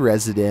haunted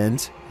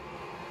resident.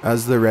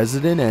 As the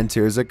resident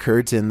enters, a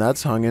curtain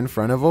that's hung in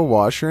front of a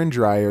washer and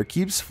dryer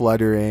keeps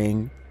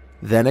fluttering.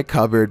 Then a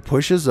cupboard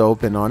pushes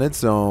open on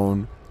its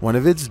own, one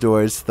of its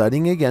doors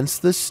thudding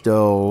against the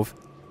stove.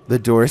 The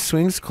door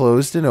swings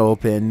closed and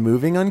open,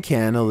 moving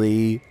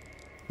uncannily.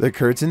 The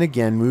curtain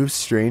again moves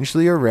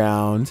strangely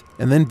around,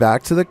 and then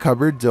back to the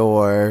cupboard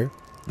door.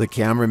 The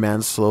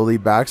cameraman slowly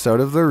backs out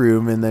of the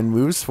room and then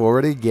moves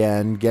forward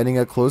again, getting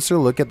a closer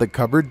look at the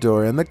cupboard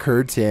door and the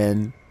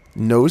curtain.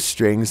 No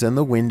strings and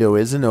the window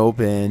isn't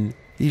open.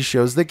 He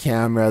shows the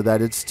camera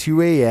that it's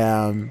 2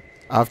 a.m.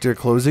 After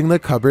closing the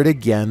cupboard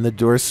again, the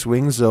door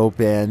swings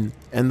open,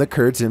 and the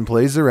curtain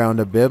plays around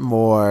a bit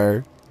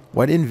more.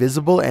 What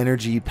invisible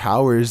energy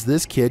powers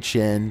this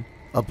kitchen?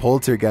 A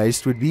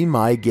poltergeist would be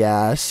my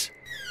guess.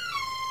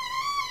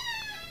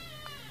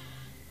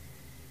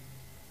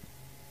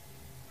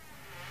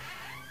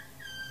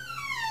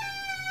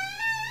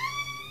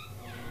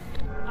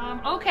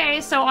 Okay,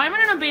 so I'm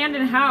in an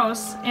abandoned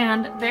house,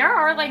 and there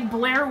are like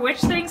Blair Witch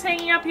things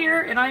hanging up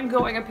here, and I'm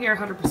going up here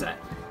 100%.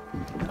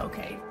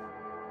 Okay.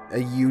 A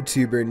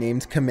YouTuber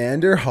named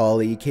Commander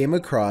Holly came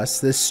across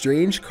this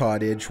strange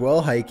cottage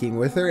while hiking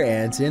with her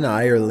aunt in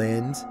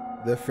Ireland.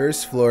 The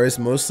first floor is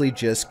mostly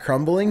just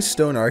crumbling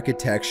stone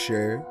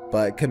architecture,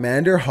 but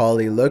Commander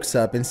Holly looks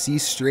up and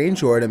sees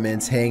strange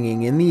ornaments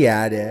hanging in the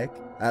attic.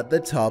 At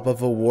the top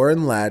of a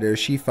worn ladder,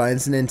 she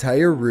finds an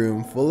entire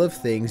room full of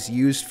things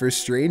used for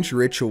strange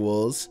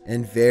rituals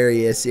and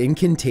various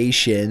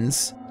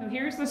incantations. So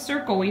here's the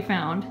circle we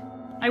found.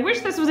 I wish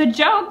this was a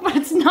joke, but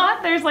it's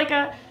not. There's like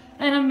an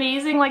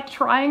amazing like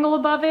triangle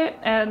above it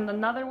and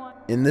another one.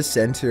 In the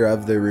center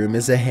of the room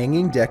is a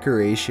hanging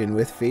decoration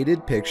with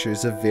faded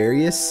pictures of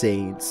various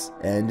saints,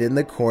 and in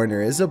the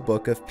corner is a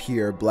book of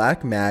pure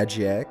black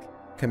magic.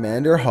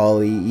 Commander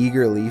Holly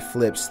eagerly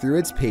flips through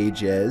its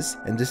pages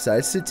and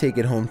decides to take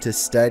it home to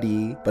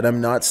study, but I'm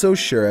not so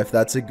sure if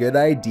that's a good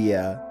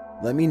idea.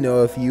 Let me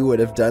know if you would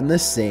have done the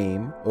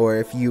same, or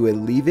if you would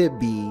leave it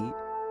be.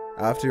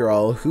 After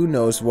all, who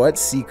knows what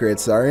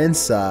secrets are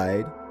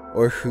inside,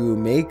 or who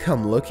may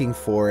come looking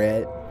for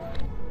it.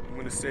 I'm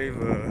gonna save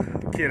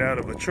a kid out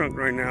of a trunk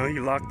right now. He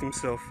locked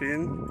himself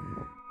in.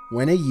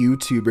 When a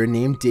YouTuber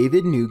named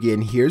David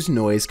Nugan hears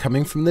noise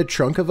coming from the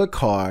trunk of a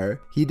car,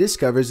 he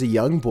discovers a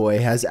young boy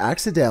has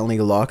accidentally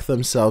locked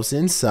themselves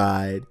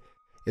inside.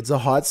 It's a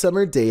hot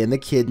summer day and the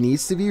kid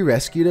needs to be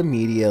rescued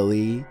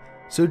immediately,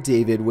 so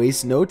David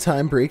wastes no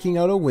time breaking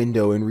out a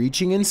window and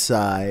reaching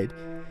inside.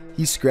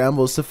 He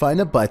scrambles to find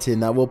a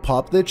button that will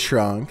pop the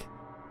trunk.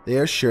 They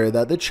are sure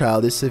that the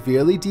child is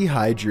severely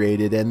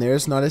dehydrated and there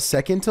is not a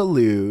second to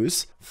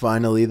lose.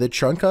 Finally, the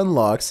trunk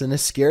unlocks and a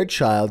scared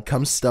child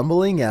comes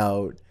stumbling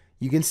out.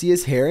 You can see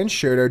his hair and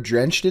shirt are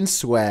drenched in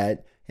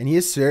sweat, and he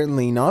is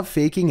certainly not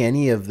faking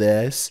any of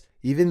this,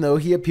 even though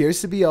he appears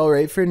to be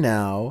alright for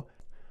now.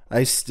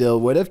 I still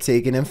would have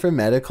taken him for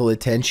medical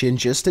attention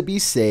just to be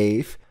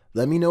safe.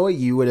 Let me know what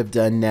you would have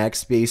done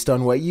next based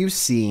on what you've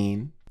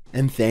seen.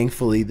 And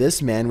thankfully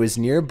this man was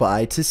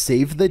nearby to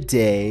save the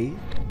day.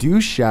 Do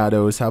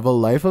shadows have a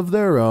life of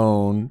their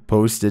own?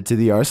 Posted to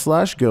the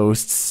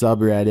r/ghosts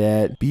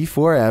subreddit.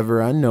 Before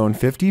ever unknown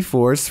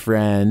 54's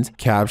friend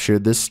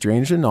captured this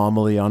strange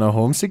anomaly on a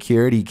home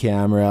security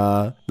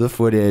camera. The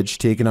footage,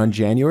 taken on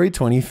January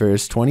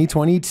 21st,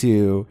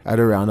 2022 at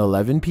around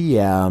 11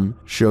 p.m.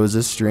 shows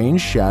a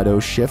strange shadow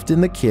shift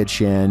in the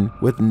kitchen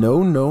with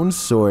no known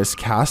source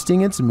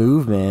casting its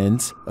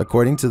movement.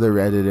 According to the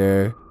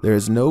Redditor, there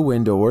is no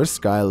window or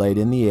skylight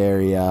in the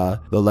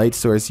area. The light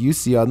source you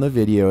see on the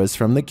video is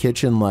from the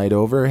kitchen light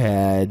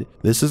overhead.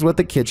 This is what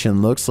the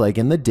kitchen looks like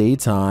in the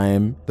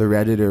daytime. The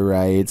Redditor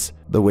writes,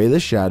 "The way the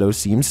shadow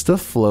seems to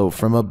float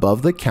from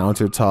above the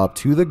countertop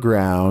to the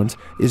ground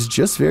is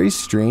just very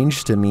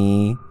strange to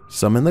me."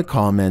 Some in the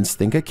comments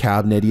think a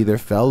cabinet either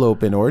fell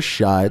open or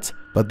shut,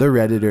 but the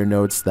Redditor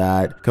notes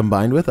that,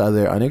 combined with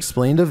other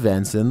unexplained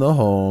events in the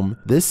home,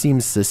 this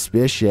seems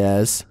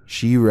suspicious.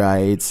 She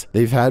writes,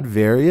 "They've had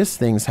various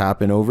things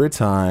happen over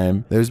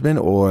time. There's been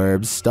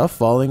orbs, stuff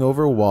falling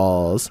over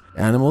walls,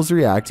 animals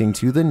reacting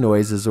to the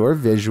noises or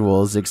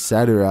visuals,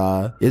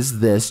 etc.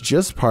 Is this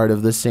just part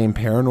of the same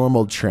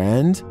paranormal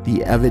trend?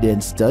 The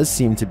evidence does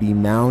seem to be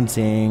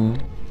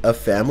mounting." A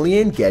family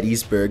in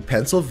Gettysburg,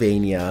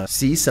 Pennsylvania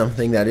sees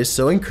something that is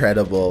so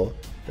incredible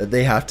that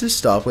they have to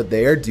stop what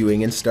they are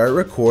doing and start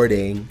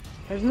recording.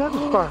 There's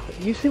nothing sparkling.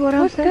 You see what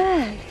I'm What's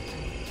saying?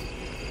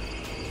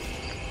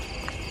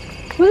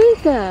 that? What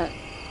is that?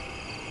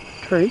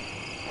 Tree.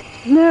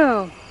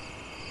 No.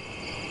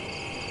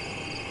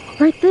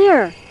 Right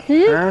there.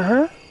 See it?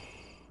 Uh-huh.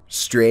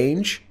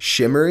 Strange,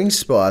 shimmering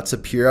spots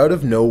appear out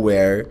of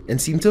nowhere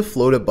and seem to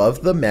float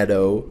above the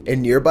meadow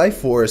and nearby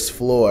forest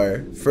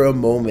floor. For a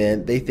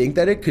moment, they think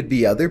that it could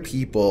be other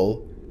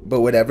people,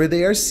 but whatever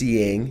they are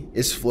seeing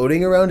is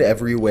floating around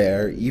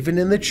everywhere, even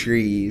in the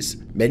trees.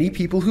 Many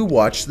people who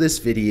watch this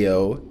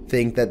video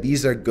think that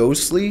these are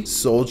ghostly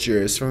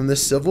soldiers from the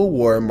Civil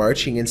War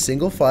marching in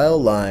single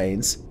file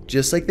lines,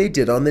 just like they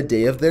did on the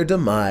day of their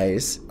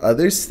demise.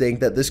 Others think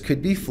that this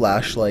could be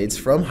flashlights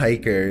from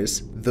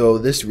hikers, though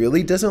this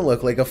really doesn't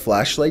look like a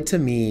flashlight to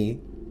me.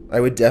 I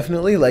would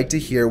definitely like to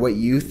hear what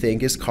you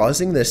think is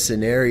causing this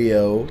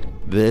scenario.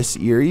 This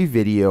eerie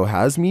video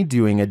has me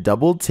doing a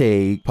double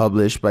take,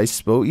 published by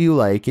Spot You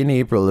Like in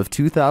April of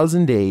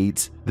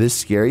 2008. This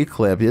scary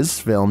clip is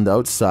filmed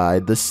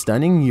outside the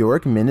stunning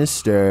York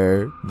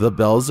Minster. The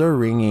bells are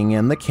ringing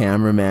and the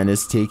cameraman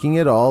is taking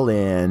it all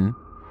in.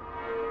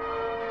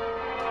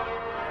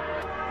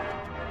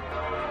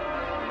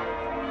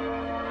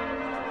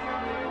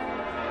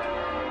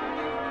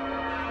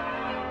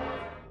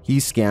 He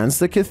scans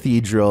the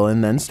cathedral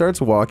and then starts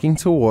walking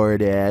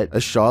toward it.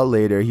 A shot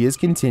later, he is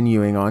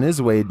continuing on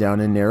his way down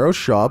a narrow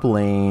shop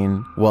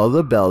lane. While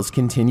the bells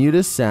continue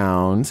to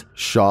sound,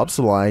 shops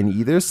line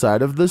either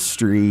side of the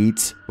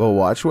street. But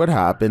watch what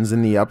happens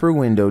in the upper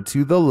window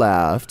to the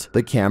left.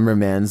 The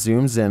cameraman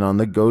zooms in on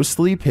the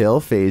ghostly pale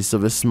face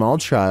of a small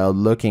child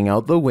looking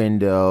out the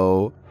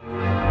window.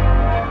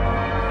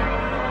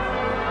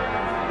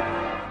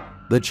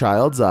 The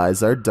child's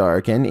eyes are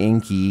dark and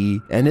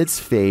inky, and its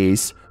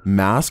face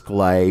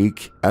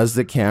mask-like. As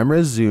the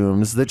camera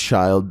zooms, the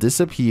child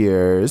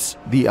disappears.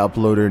 The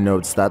uploader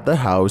notes that the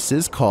house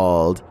is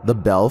called the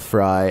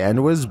Belfry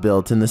and was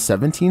built in the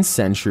 17th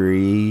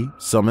century.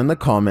 Some in the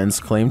comments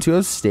claim to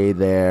have stayed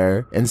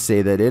there and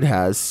say that it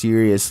has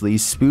seriously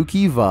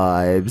spooky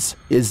vibes.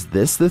 Is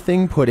this the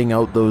thing putting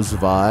out those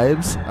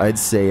vibes? I'd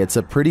say it's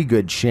a pretty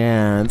good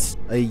chance.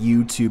 A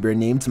YouTuber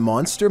named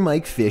Monster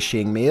Mike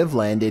Fishing may have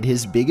landed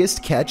his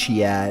biggest catch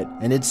yet,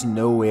 and it's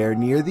nowhere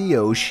near the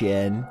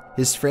ocean.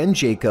 His friend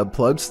Jacob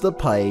plugs the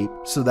pipe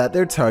so that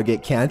their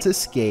target can't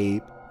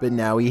escape, but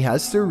now he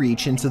has to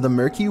reach into the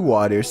murky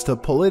waters to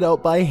pull it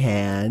out by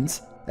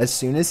hand. As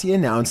soon as he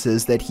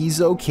announces that he's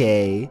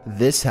okay,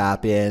 this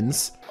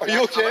happens. Are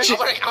you okay?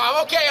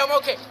 I'm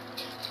okay.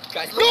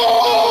 Guys,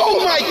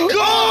 Oh my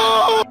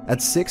god!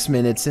 At 6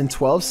 minutes and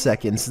 12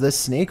 seconds, the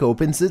snake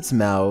opens its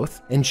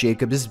mouth, and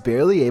Jacob is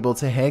barely able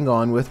to hang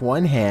on with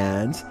one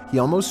hand. He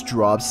almost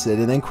drops it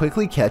and then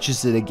quickly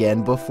catches it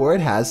again before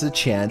it has a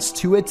chance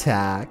to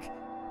attack.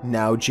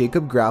 Now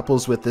Jacob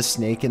grapples with the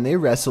snake and they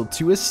wrestle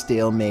to a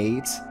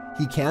stalemate.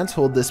 He can't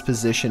hold this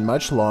position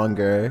much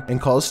longer and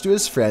calls to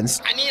his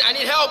friends. I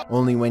need help.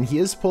 Only when he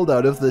is pulled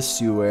out of the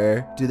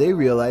sewer do they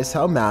realize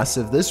how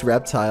massive this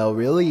reptile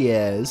really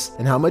is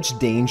and how much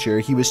danger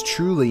he was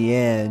truly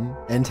in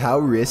and how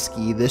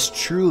risky this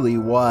truly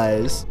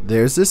was.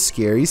 There's a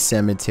scary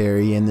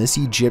cemetery in this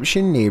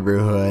Egyptian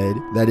neighborhood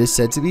that is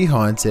said to be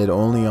haunted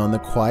only on the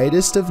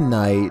quietest of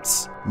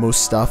nights.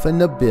 Mustafa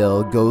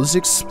Nabil goes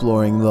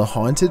exploring the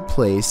haunted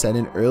place at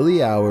an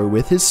early hour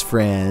with his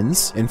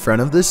friends. In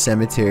front of the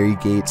cemetery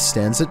gate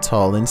stands a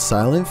tall and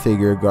silent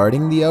figure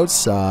guarding the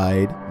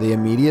outside. They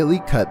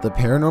immediately cut the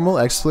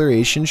paranormal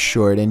exploration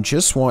short and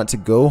just want to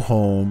go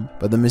home,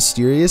 but the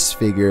mysterious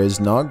figure is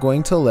not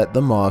going to let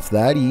them off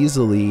that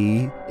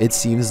easily. It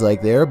seems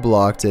like they are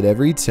blocked at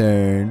every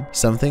turn.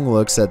 Something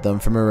looks at them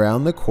from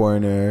around the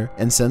corner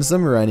and sends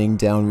them running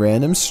down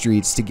random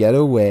streets to get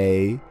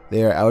away.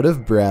 They are out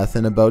of breath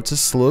and about to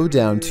slow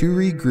down to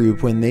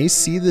regroup when they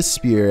see the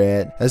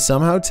spirit has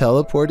somehow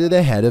teleported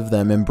ahead of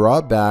them and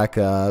brought back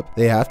up.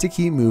 They have to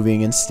keep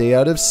moving and stay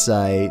out of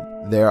sight.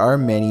 There are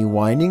many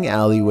winding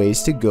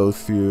alleyways to go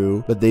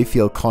through, but they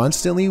feel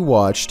constantly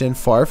watched and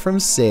far from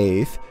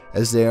safe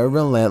as they are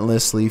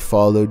relentlessly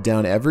followed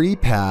down every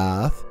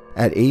path.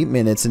 At 8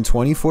 minutes and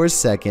 24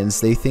 seconds,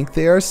 they think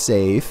they are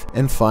safe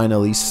and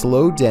finally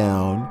slow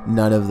down.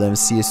 None of them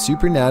see a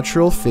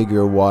supernatural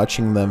figure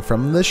watching them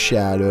from the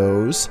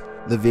shadows.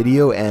 The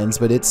video ends,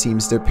 but it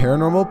seems their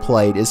paranormal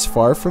plight is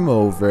far from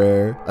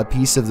over. A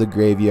piece of the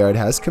graveyard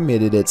has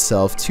committed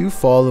itself to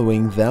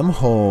following them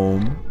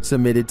home.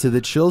 Submitted to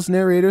the Chills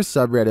Narrator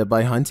subreddit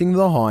by Hunting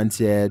the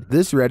Haunted,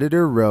 this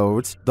redditor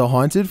wrote, "The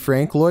haunted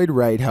Frank Lloyd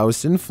Wright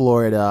house in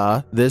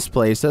Florida. This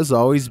place has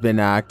always been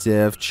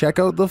active. Check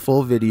out the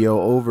full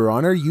video over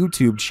on our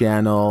YouTube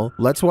channel.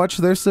 Let's watch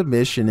their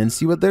submission and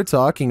see what they're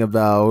talking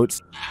about."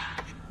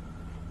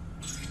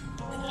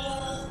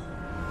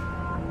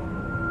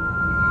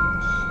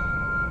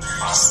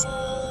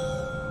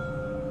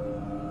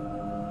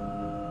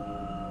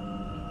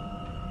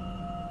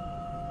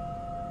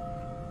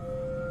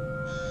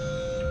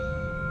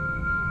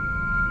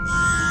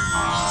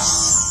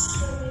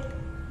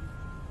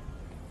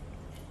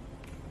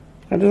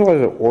 I just let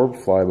an orb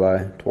fly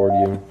by toward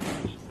you.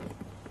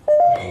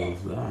 What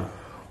was that?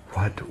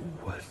 What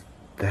was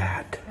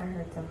that? I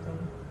heard something.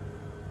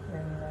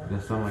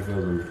 That sounded like it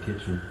was in the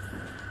kitchen.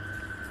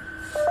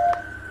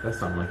 That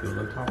sounded like it was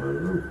on top of the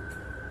roof.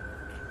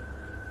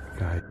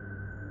 Guys,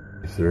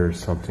 there's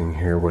something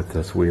here with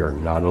us. We are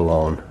not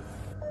alone.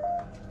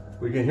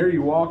 We can hear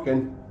you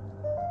walking.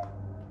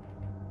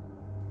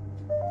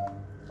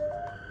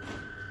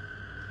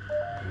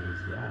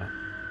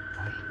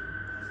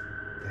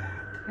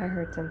 I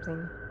heard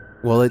something.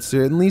 Well, it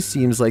certainly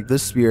seems like the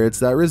spirits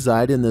that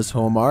reside in this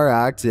home are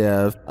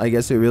active. I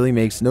guess it really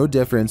makes no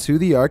difference who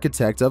the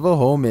architect of a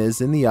home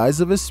is in the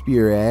eyes of a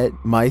spirit.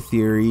 My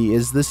theory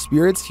is the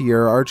spirits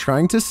here are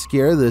trying to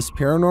scare this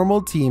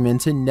paranormal team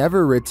into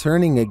never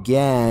returning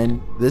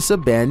again. This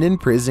abandoned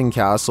prison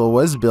castle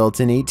was built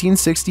in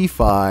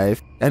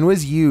 1865 and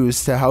was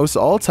used to house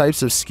all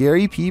types of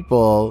scary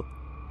people.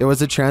 It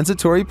was a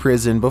transitory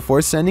prison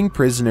before sending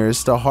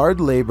prisoners to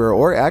hard labor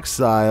or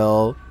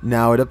exile.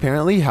 Now it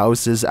apparently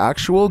houses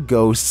actual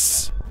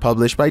ghosts.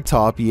 Published by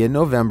Toppy in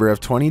November of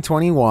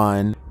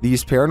 2021,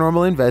 these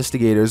paranormal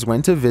investigators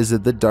went to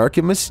visit the dark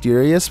and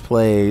mysterious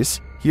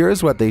place. Here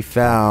is what they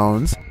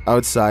found.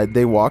 Outside,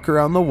 they walk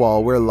around the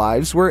wall where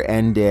lives were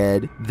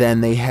ended.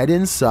 Then they head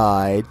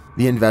inside.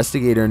 The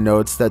investigator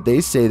notes that they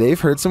say they've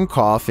heard some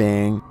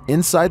coughing.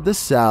 Inside the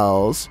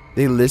cells,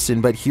 they listen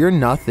but hear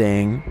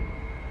nothing.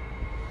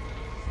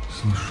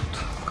 Слышат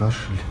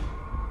кашель.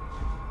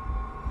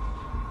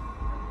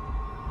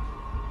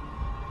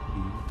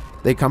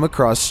 They come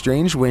across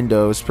strange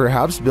windows,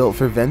 perhaps built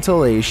for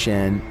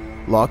ventilation,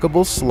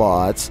 lockable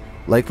slots,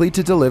 likely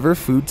to deliver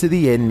food to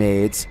the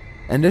inmates,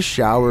 and a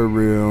shower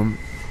room.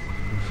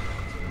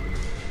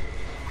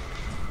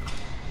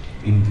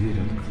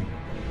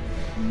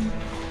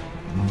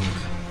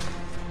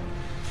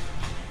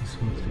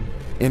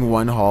 In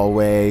one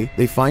hallway,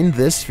 they find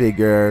this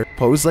figure,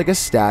 posed like a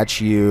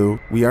statue.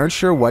 We aren't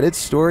sure what its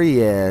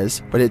story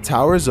is, but it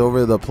towers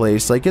over the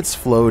place like it's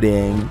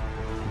floating.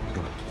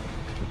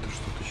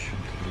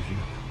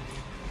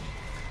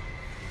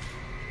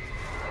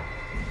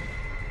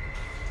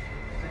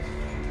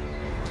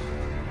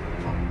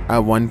 At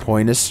one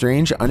point, a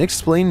strange,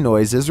 unexplained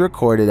noise is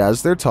recorded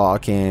as they're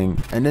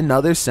talking, and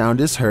another sound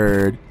is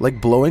heard,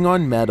 like blowing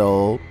on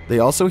metal. They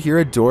also hear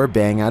a door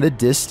bang at a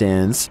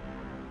distance.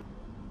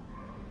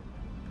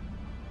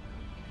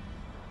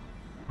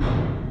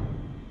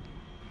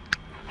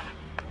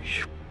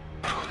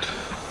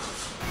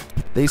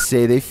 They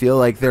say they feel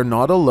like they're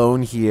not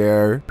alone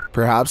here.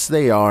 Perhaps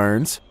they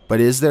aren't,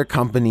 but is their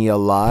company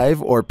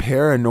alive or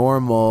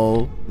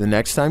paranormal? The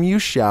next time you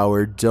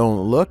shower,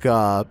 don't look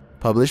up.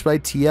 Published by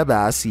Tia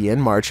Bassi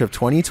in March of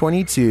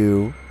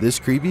 2022, this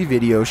creepy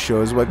video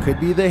shows what could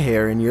be the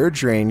hair in your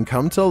drain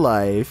come to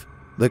life.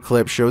 The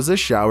clip shows a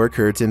shower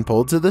curtain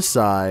pulled to the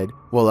side,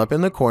 while up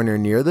in the corner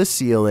near the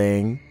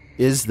ceiling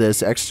is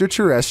this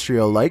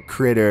extraterrestrial-like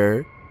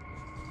critter.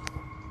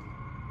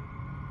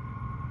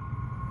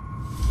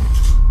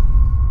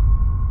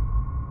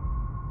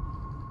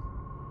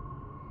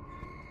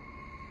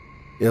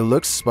 It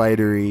looks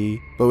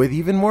spidery, but with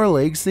even more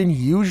legs than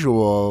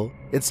usual.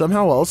 It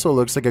somehow also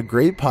looks like a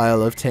great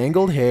pile of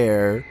tangled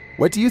hair.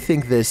 What do you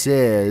think this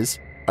is?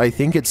 I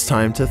think it's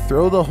time to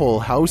throw the whole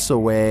house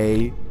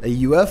away.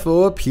 A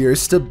UFO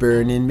appears to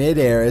burn in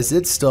midair as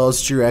it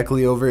stalls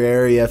directly over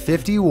Area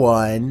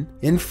 51,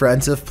 in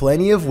front of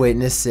plenty of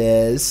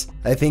witnesses.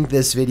 I think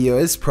this video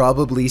is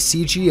probably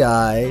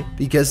CGI,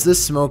 because the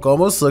smoke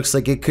almost looks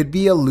like it could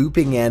be a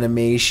looping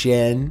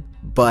animation.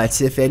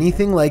 But if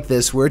anything like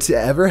this were to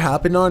ever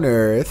happen on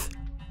Earth,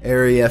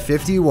 Area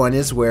 51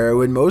 is where it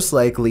would most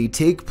likely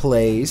take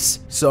place,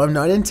 so I'm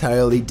not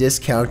entirely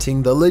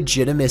discounting the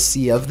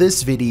legitimacy of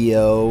this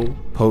video.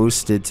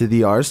 posted to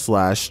the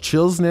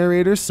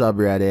r/chillsnarrator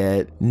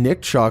subreddit.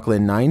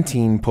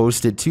 NickChocolate19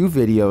 posted 2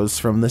 videos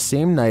from the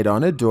same night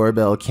on a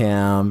doorbell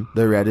cam.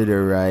 The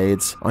Redditor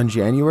writes, on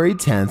January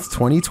 10th,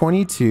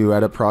 2022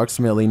 at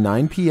approximately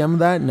 9 p.m.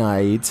 that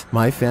night,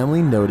 my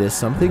family noticed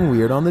something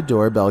weird on the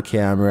doorbell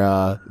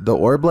camera. The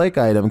orb-like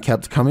item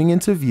kept coming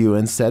into view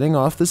and setting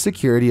off the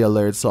security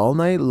alerts all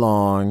night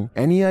long.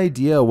 Any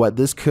idea what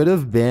this could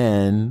have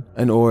been?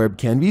 An orb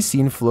can be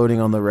seen floating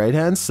on the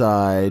right-hand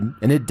side,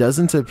 and it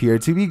doesn't appear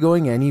to be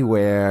going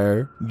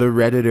anywhere. The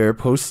Redditor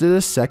posted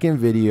a second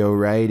video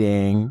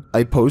writing,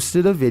 I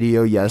posted a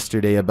video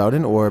yesterday about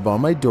an orb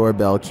on my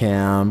doorbell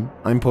cam.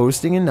 I'm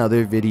posting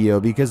another video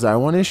because I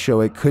want to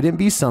show it couldn't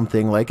be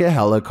something like a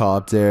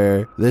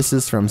helicopter. This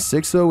is from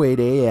 6:08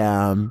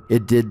 a.m.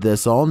 It did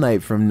this all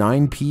night from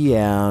 9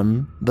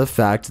 p.m. The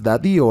fact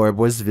that the orb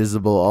was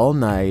visible all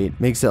night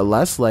makes it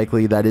less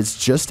likely that it's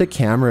just a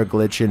camera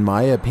glitch in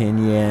my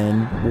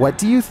opinion. What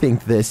do you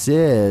think this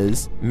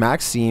is?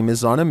 Maxime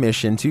is on a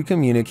mission to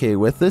communicate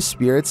with the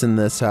spirits in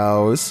this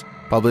house.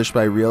 Published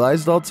by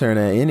Realized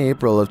Alterna in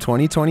April of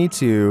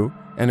 2022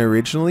 and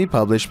originally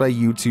published by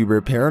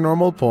YouTuber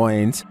Paranormal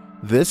Point,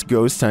 this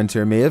ghost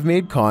hunter may have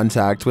made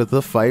contact with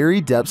the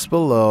fiery depths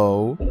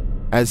below.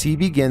 As he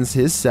begins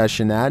his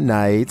session at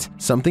night,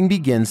 something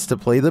begins to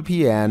play the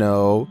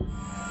piano.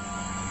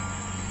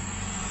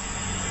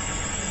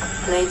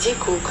 Найди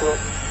куклу.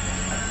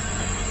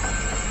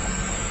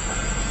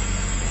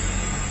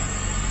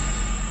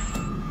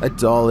 A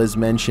doll is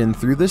mentioned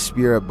through the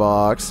spirit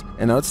box,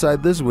 and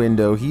outside this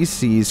window he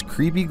sees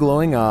creepy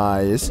glowing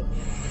eyes.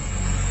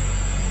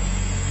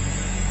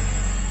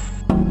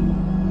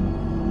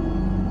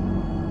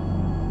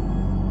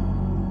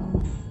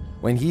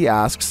 When he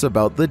asks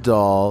about the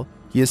doll,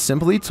 he is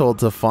simply told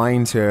to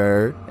find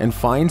her, and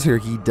find her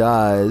he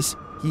does.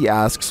 He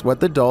asks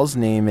what the doll's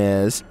name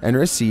is, and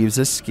receives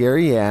a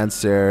scary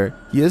answer.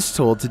 He is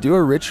told to do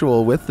a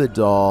ritual with the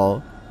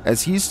doll.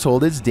 As he's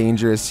told it's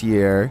dangerous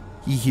here,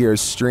 he hears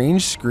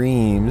strange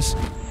screams.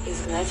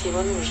 Изгнать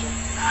его нужно.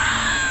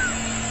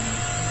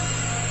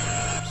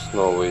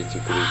 Снова эти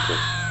крики.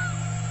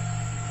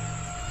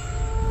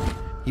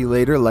 He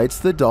later lights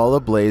the doll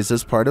ablaze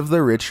as part of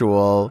the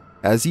ritual.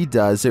 As he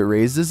does, it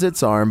raises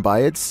its arm by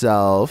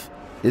itself.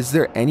 Is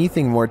there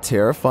anything more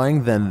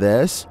terrifying than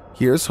this?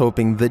 Here's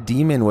hoping the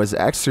demon was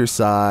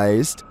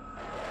exorcised.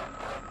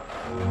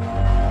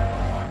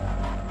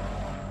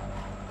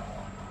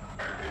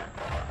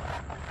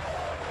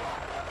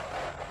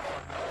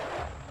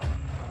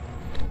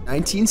 In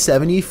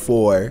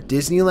 1974,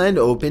 Disneyland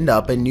opened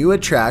up a new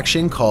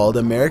attraction called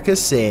America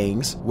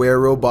Sings, where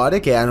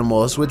robotic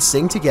animals would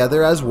sing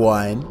together as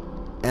one.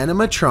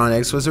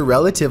 Animatronics was a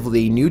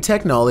relatively new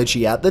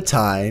technology at the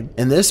time,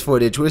 and this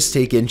footage was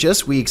taken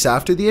just weeks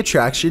after the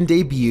attraction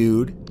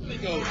debuted.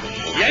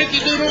 Yankee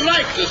Doodle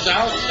liked the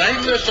South,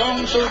 sang their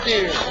song so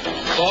dear,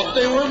 thought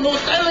they were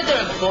most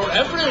elegant for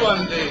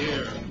everyone to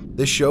hear.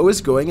 The show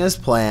is going as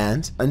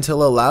planned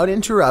until a loud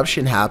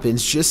interruption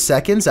happens just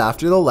seconds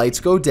after the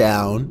lights go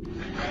down.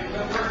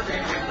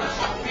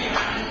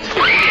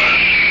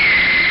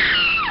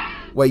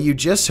 What you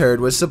just heard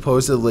was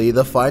supposedly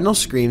the final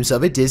screams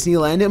of a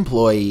Disneyland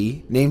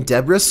employee named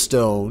Deborah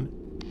Stone.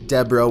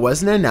 Deborah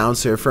was an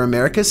announcer for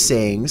America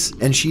Sings,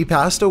 and she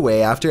passed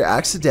away after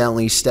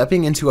accidentally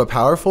stepping into a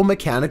powerful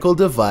mechanical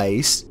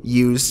device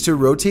used to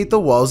rotate the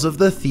walls of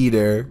the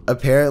theater.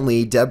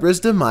 Apparently,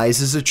 Deborah's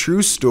demise is a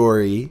true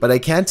story, but I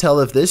can't tell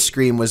if this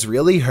scream was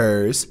really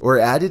hers or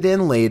added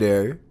in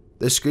later.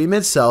 The scream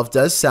itself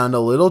does sound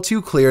a little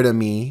too clear to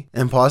me,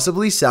 and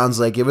possibly sounds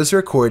like it was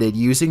recorded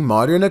using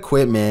modern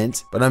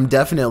equipment, but I'm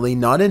definitely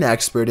not an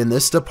expert in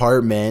this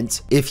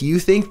department. If you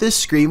think this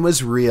scream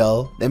was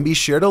real, then be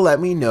sure to let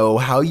me know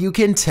how you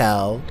can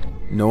tell.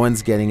 No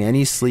one's getting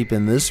any sleep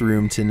in this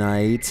room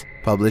tonight.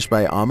 Published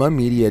by Amma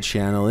Media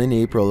Channel in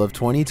April of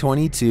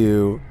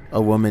 2022.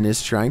 A woman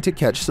is trying to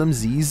catch some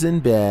Z's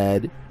in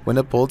bed when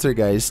a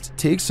poltergeist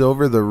takes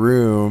over the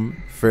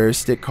room.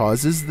 First, it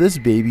causes this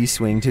baby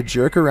swing to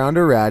jerk around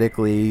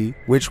erratically,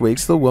 which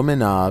wakes the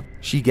woman up.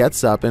 She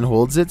gets up and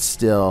holds it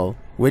still,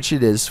 which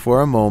it is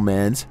for a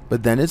moment,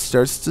 but then it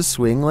starts to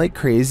swing like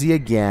crazy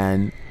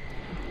again.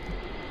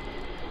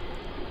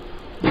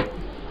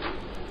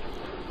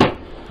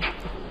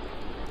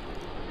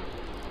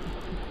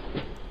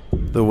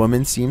 The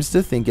woman seems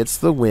to think it's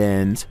the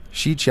wind.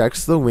 She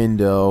checks the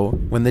window.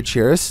 When the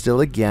chair is still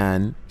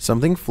again,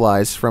 something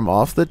flies from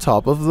off the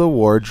top of the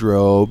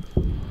wardrobe.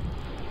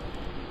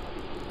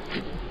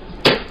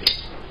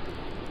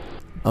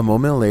 A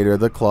moment later,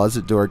 the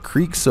closet door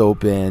creaks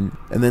open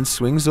and then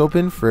swings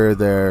open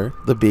further.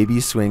 The baby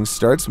swing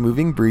starts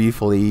moving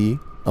briefly.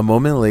 A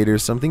moment later,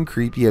 something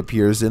creepy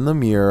appears in the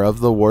mirror of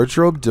the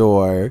wardrobe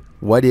door.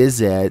 What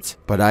is it?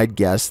 But I'd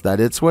guess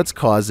that it's what's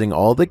causing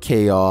all the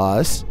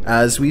chaos.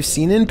 As we've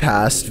seen in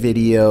past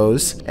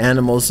videos,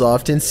 animals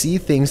often see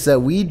things that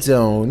we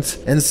don't,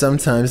 and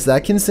sometimes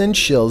that can send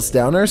chills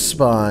down our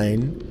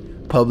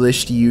spine.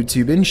 Published to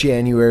YouTube in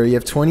January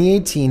of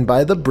 2018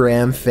 by the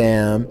Bram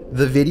fam.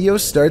 The video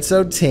starts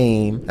out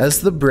tame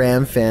as the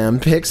Bram fam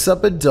picks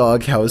up a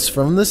doghouse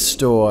from the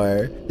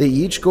store. They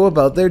each go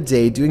about their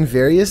day doing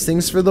various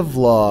things for the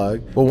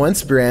vlog, but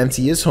once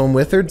Bramty is home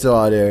with her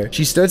daughter,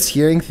 she starts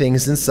hearing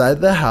things inside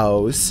the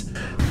house.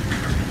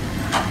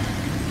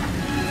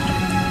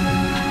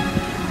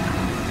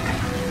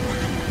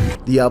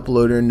 The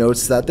uploader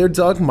notes that their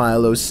dog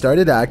Milo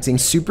started acting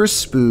super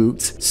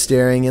spooked,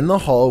 staring in the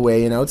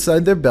hallway and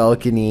outside their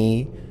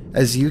balcony.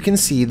 As you can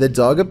see, the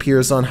dog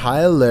appears on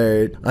high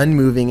alert,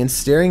 unmoving and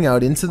staring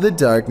out into the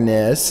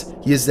darkness.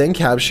 He is then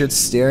captured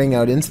staring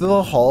out into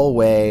the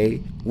hallway.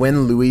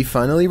 When Louie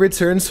finally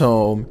returns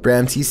home,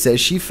 Bramty says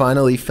she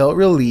finally felt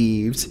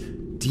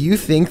relieved. Do you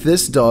think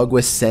this dog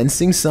was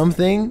sensing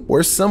something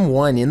or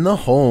someone in the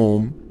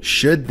home?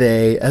 Should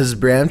they, as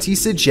Bramty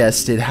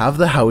suggested, have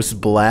the house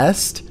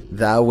blessed?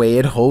 That way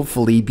it'd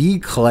hopefully be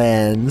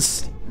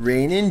cleansed.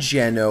 Rain and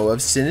Geno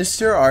of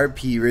Sinister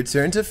RP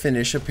return to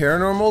finish a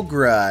paranormal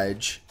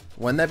grudge,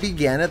 one that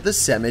began at the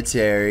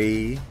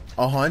cemetery,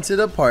 a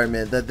haunted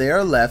apartment that they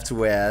are left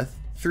with.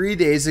 3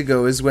 days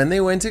ago is when they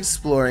went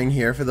exploring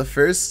here for the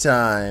first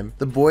time,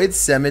 the Boyd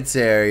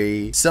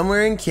Cemetery,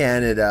 somewhere in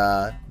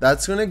Canada.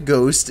 That's when a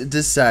ghost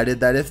decided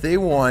that if they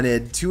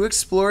wanted to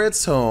explore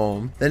its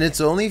home, then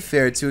it's only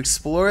fair to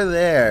explore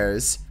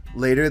theirs.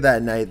 Later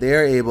that night, they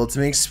are able to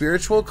make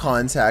spiritual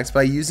contact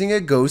by using a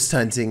ghost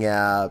hunting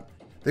app.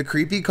 The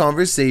creepy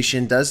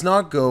conversation does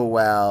not go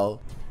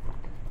well.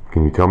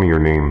 Can you tell me your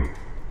name?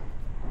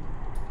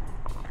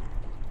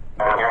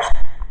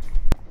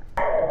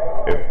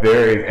 If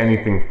there is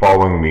anything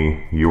following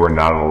me, you are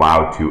not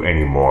allowed to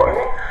anymore.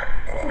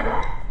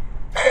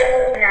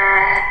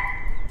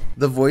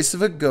 The voice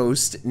of a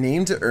ghost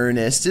named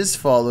Ernest is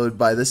followed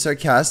by the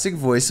sarcastic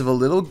voice of a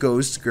little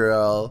ghost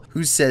girl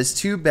who says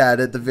too bad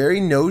at the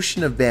very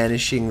notion of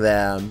banishing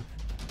them.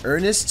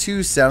 Ernest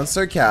too sounds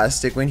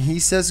sarcastic when he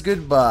says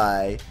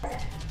goodbye.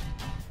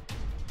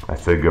 I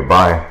said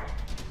goodbye.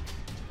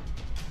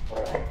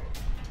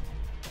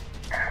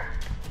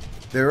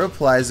 Their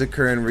replies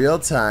occur in real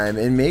time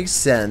and make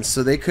sense,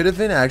 so they could have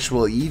been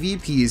actual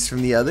EVPs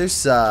from the other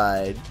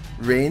side.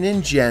 Rain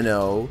and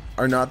Geno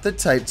are not the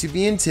type to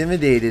be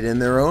intimidated in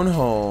their own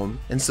home,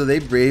 and so they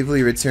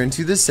bravely return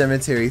to the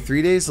cemetery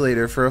 3 days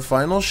later for a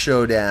final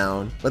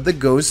showdown, but the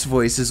ghost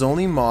voices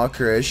only mock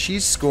her as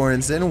she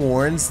scorns and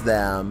warns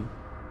them.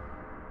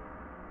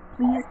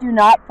 Please do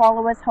not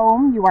follow us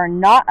home. You are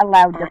not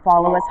allowed to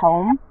follow us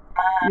home.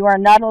 You are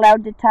not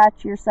allowed to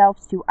attach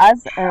yourselves to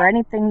us or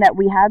anything that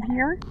we have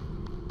here.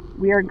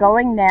 We are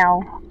going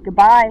now.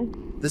 Goodbye.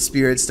 The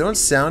spirits don't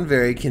sound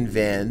very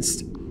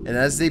convinced, and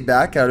as they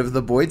back out of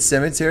the Boyd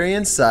Cemetery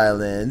in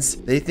silence,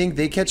 they think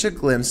they catch a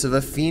glimpse of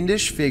a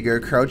fiendish figure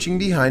crouching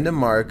behind a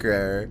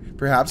marker,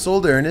 perhaps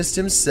old Ernest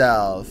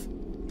himself.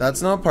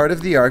 That's not part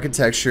of the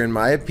architecture in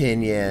my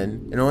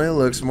opinion. It only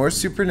looks more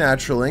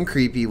supernatural and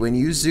creepy when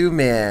you zoom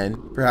in.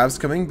 Perhaps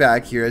coming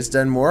back here has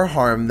done more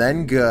harm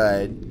than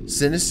good.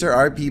 Sinister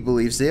RP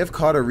believes they have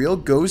caught a real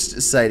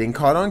ghost sighting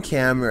caught on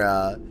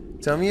camera.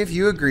 Tell me if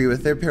you agree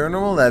with their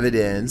paranormal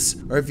evidence,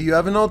 or if you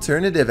have an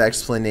alternative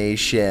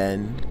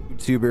explanation.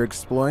 YouTuber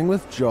Exploring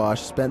with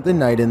Josh spent the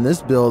night in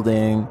this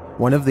building,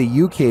 one of the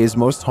UK's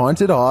most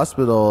haunted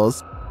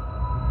hospitals.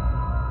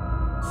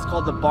 It's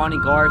called the Bonnie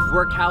Garth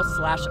Workhouse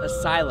 /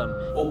 Asylum.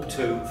 Up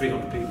to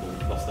 300 people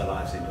lost their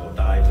lives in or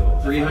died. Or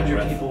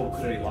 300 people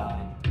could have died.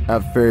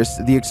 At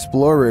first, the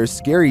explorers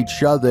scare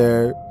each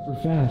other.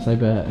 We're fast, I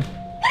bet.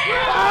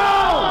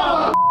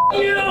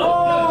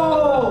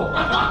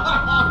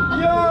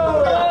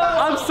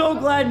 I'm so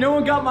glad no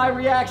one got my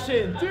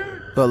reaction, dude.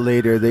 But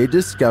later, they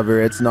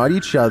discover it's not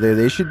each other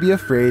they should be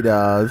afraid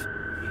of.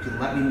 You can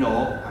let me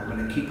know. I'm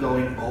gonna keep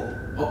going.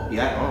 Oh,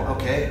 yeah, oh,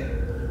 okay.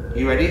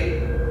 You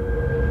ready?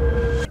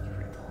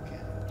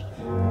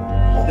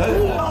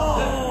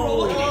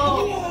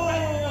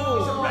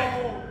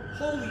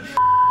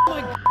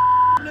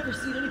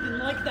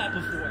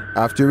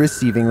 After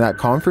receiving that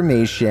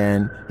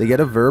confirmation, they get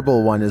a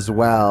verbal one as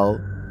well.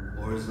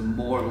 Or is there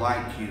more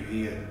like you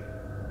here?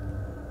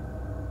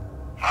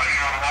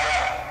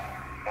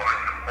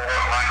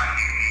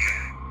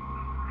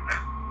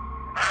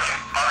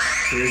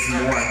 There's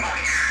more.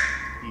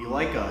 You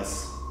like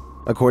us?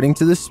 According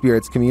to the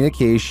spirit's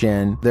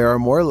communication, there are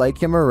more like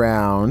him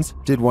around.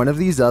 Did one of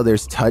these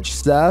others touch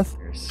Seth?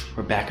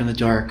 We're back in the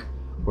dark.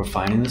 We're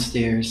finding the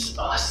stairs.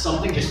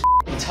 Something just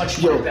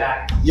touched my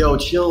back. Yo,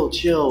 chill.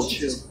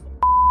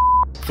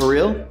 For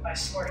real? I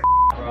swear to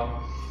bro.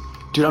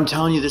 Dude, I'm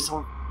telling you, this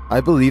one.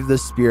 I believe the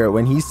spirit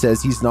when he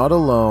says he's not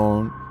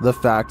alone. The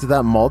fact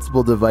that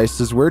multiple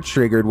devices were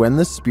triggered when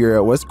the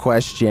spirit was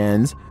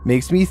questioned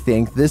makes me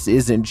think this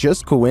isn't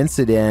just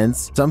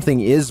coincidence. Something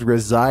is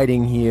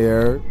residing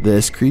here.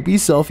 This creepy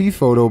selfie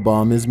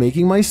photobomb is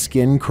making my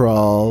skin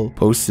crawl.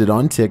 Posted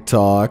on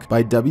TikTok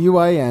by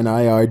WINIRGTA,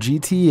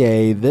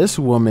 this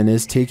woman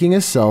is taking a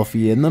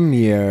selfie in the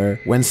mirror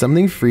when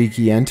something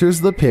freaky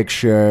enters the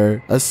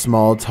picture. A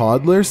small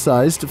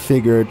toddler-sized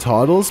figure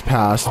toddles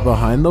past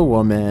behind the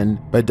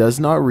woman, but does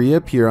not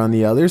reappear on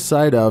the other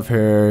side of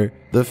her.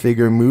 The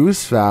figure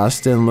moves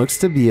fast and looks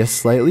to be a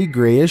slightly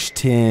grayish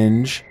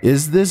tinge.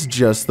 Is this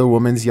just the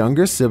woman's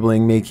younger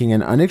sibling making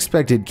an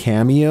unexpected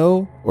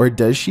cameo? Or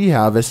does she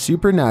have a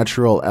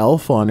supernatural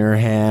elf on her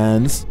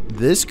hands?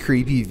 This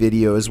creepy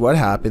video is what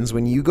happens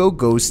when you go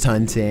ghost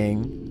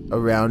hunting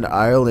around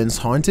Ireland's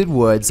haunted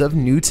woods of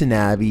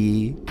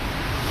Newtonabbey.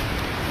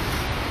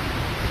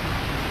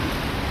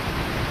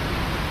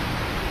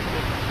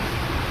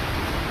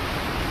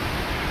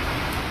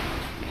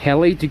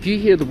 Helly, did you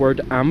hear the word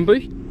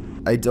ambush?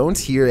 I don't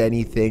hear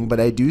anything,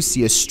 but I do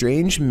see a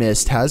strange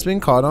mist has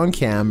been caught on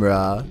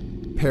camera.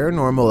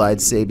 Paranormal,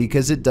 I'd say,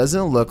 because it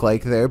doesn't look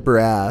like their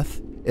breath.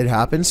 It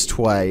happens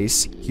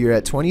twice, here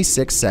at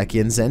 26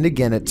 seconds and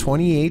again at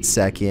 28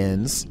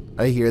 seconds.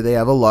 I hear they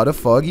have a lot of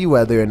foggy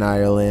weather in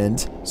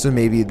Ireland, so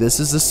maybe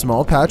this is a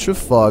small patch of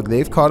fog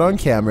they've caught on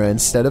camera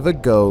instead of a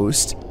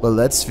ghost. But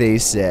let's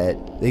face it,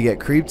 they get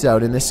creeped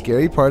out in a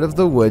scary part of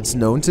the woods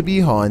known to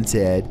be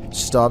haunted,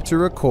 stop to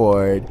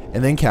record,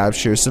 and then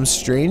capture some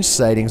strange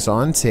sightings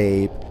on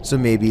tape. So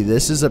maybe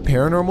this is a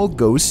paranormal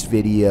ghost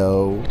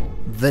video.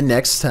 The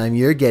next time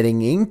you're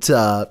getting inked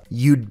up,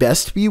 you'd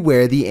best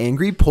beware the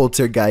angry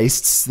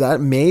poltergeists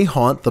that may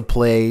haunt the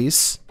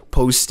place.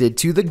 Posted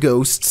to the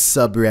Ghosts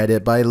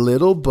subreddit by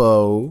Little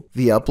Bo,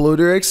 the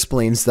uploader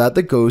explains that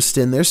the ghost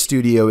in their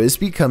studio is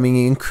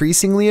becoming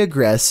increasingly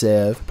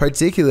aggressive,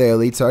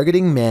 particularly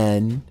targeting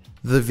men.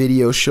 The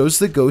video shows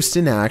the ghost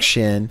in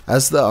action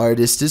as the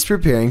artist is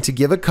preparing to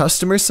give a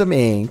customer some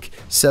ink.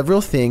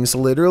 Several things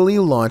literally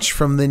launch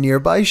from the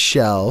nearby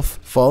shelf,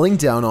 falling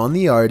down on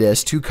the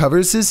artist, who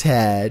covers his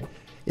head.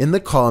 In the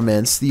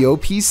comments, the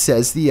OP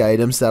says the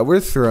items that were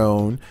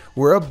thrown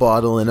were a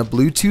bottle and a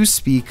Bluetooth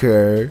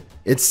speaker.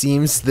 It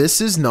seems this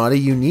is not a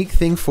unique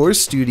thing for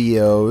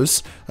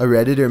studios. A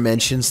Redditor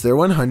mentions their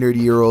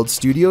 100-year-old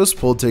studio's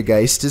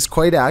poltergeist is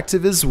quite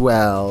active as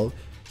well.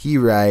 He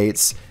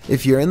writes,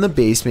 "If you're in the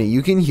basement,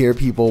 you can hear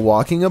people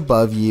walking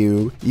above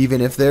you,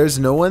 even if there's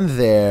no one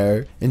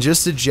there, and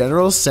just a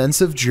general sense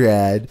of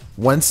dread.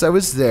 Once I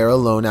was there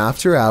alone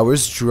after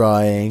hours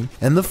drawing,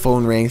 and the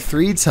phone rang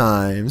 3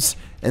 times,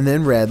 and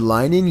then read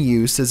line in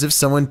use as if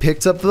someone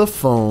picked up the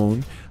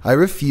phone. I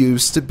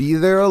refused to be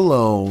there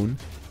alone."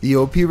 The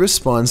OP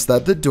responds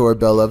that the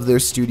doorbell of their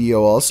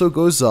studio also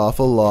goes off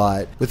a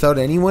lot without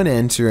anyone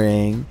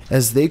entering,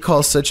 as they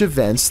call such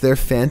events their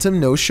phantom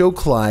no-show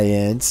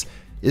clients.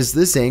 Is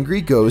this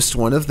angry ghost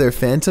one of their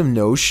phantom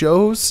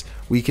no-shows?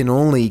 We can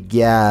only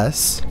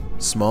guess.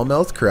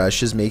 Smallmouth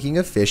Crush is making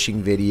a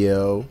fishing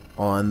video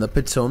on the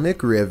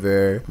Potomac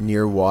River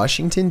near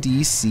Washington,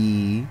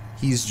 D.C.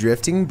 He's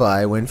drifting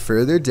by when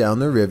further down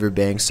the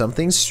riverbank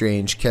something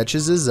strange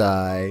catches his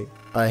eye.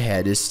 A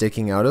head is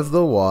sticking out of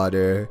the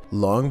water,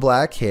 long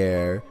black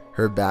hair,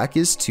 her back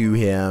is to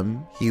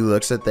him. He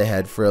looks at the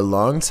head for a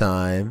long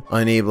time,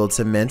 unable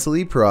to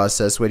mentally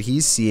process what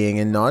he's seeing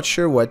and not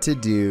sure what to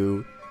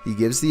do. He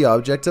gives the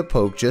object a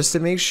poke just to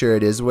make sure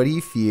it is what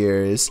he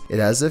fears. It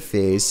has a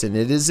face and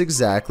it is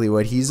exactly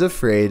what he's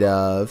afraid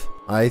of.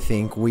 I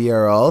think we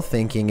are all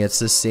thinking it's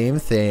the same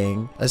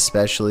thing,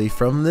 especially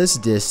from this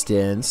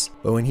distance,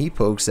 but when he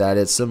pokes at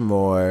it some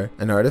more,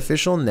 an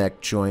artificial neck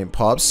joint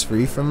pops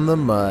free from the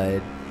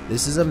mud.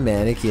 This is a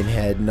mannequin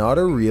head, not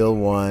a real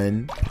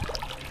one.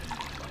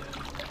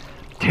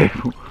 Dude,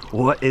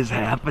 what is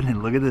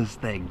happening? Look at this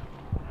thing.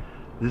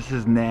 This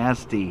is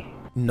nasty.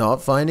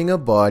 Not finding a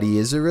body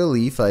is a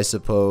relief, I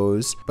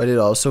suppose, but it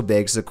also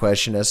begs the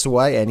question as to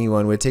why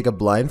anyone would take a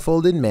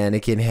blindfolded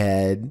mannequin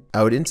head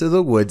out into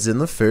the woods in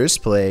the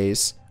first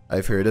place.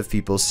 I've heard of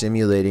people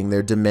simulating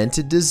their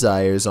demented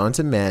desires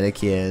onto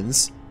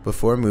mannequins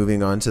before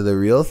moving on to the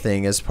real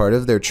thing as part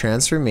of their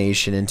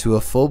transformation into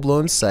a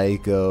full-blown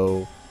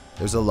psycho.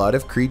 There's a lot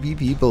of creepy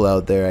people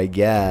out there, I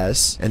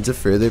guess. And to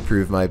further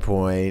prove my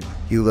point,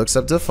 he looks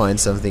up to find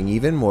something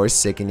even more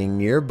sickening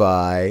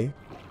nearby.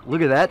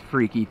 Look at that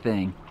freaky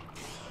thing.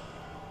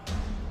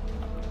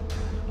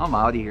 I'm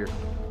out of here.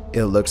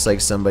 It looks like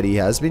somebody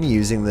has been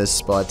using this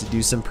spot to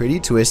do some pretty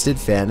twisted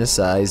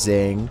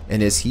fantasizing,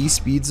 and as he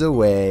speeds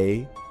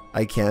away,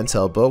 I can't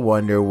help but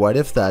wonder, what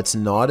if that's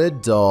not a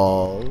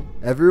doll?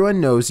 Everyone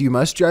knows you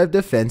must drive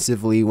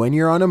defensively when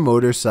you're on a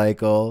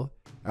motorcycle.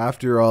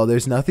 After all,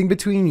 there's nothing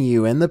between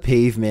you and the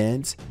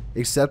pavement,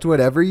 except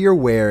whatever you're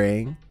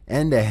wearing,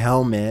 and a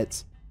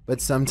helmet.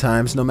 But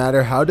sometimes, no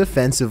matter how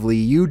defensively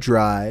you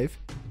drive,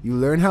 you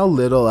learn how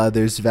little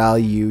others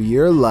value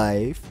your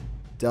life.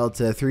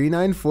 Delta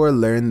 394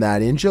 learned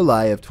that in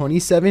July of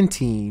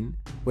 2017,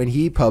 when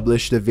he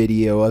published a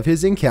video of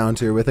his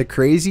encounter with a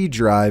crazy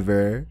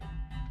driver.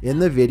 In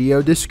the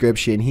video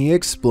description, he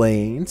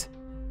explained,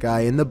 "Guy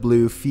in the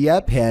blue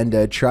Fiat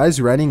Panda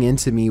tries running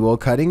into me while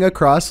cutting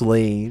across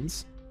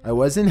lanes. I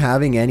wasn't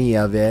having any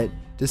of it.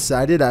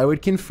 Decided I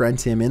would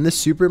confront him in the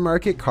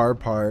supermarket car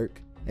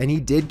park, and he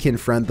did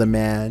confront the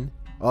man,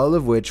 all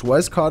of which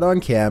was caught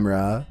on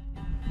camera."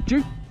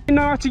 Do you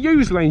know how to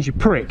use lanes, you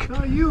prick?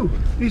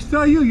 It's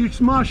not you, you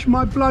smashed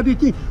my bloody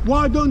thing.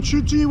 Why don't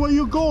you see where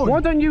you're going?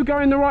 Why don't you go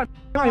in the right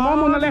lane? I'm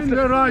on the left. In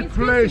the right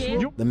place.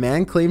 The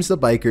man claims the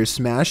biker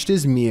smashed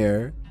his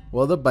mirror,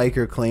 while the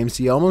biker claims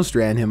he almost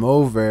ran him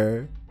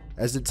over.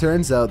 As it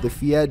turns out, the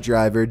Fiat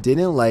driver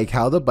didn't like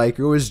how the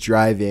biker was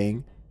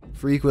driving,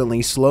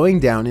 frequently slowing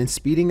down and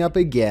speeding up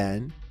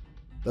again.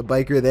 The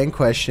biker then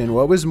questioned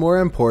what was more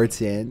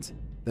important,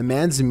 the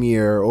man's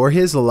mirror or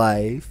his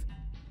life.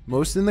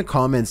 Most in the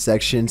comments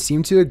section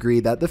seem to agree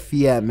that the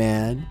Fiat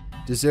man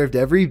deserved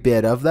every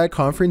bit of that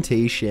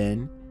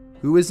confrontation.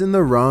 Who is in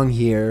the wrong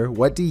here?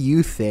 What do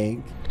you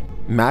think?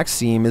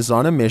 Maxime is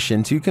on a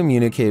mission to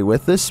communicate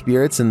with the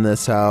spirits in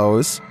this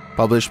house.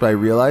 Published by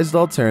Realized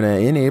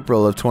Alterna in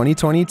April of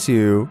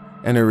 2022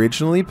 and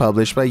originally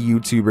published by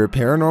YouTuber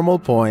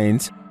Paranormal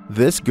Point,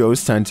 this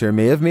ghost hunter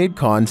may have made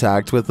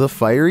contact with the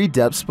fiery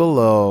depths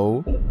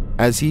below.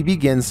 As he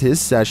begins his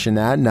session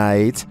at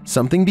night,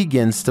 something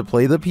begins to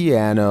play the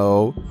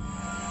piano.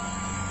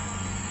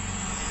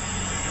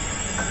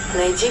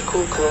 Найди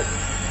куклу.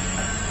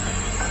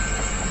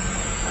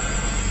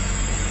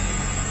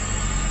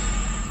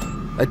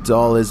 A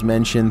doll is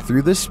mentioned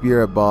through the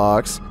spirit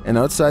box, and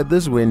outside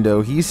this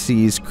window he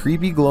sees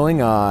creepy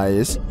glowing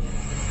eyes.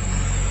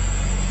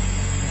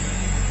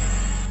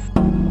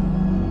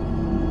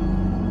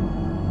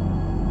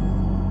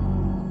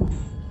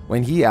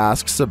 When he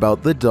asks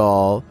about the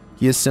doll,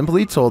 he is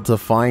simply told to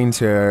find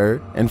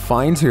her, and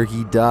find her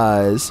he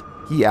does.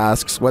 He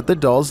asks what the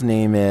doll's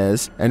name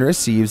is, and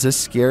receives a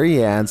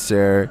scary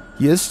answer.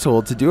 He is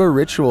told to do a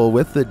ritual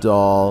with the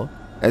doll.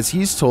 As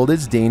he's told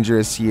it's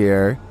dangerous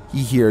here, he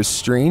hears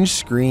strange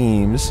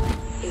screams.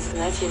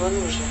 Изгнать его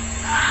нужно.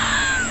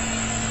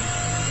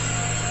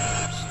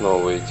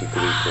 Снова эти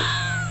крики.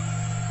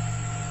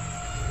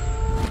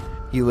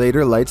 He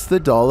later lights the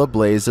doll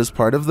ablaze as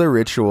part of the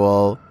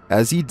ritual.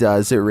 As he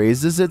does, it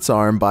raises its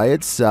arm by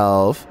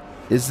itself.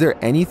 Is there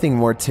anything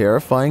more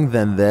terrifying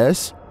than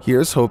this?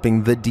 Here's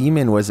hoping the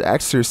demon was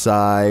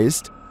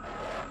exorcised.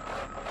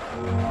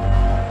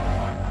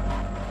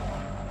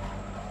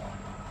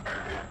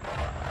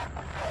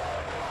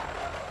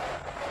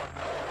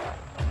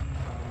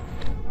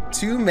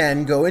 Two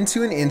men go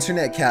into an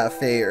internet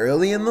cafe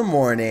early in the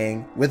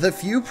morning with a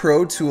few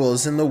pro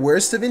tools and the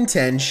worst of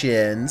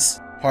intentions.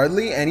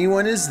 Hardly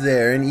anyone is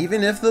there, and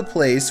even if the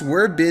place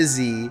were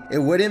busy, it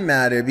wouldn't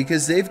matter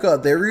because they've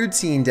got their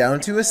routine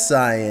down to a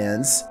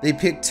science. They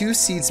pick two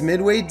seats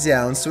midway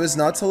down so as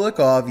not to look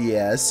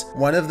obvious.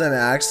 One of them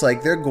acts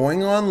like they're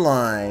going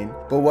online,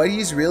 but what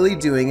he's really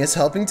doing is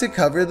helping to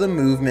cover the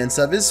movements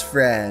of his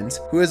friend,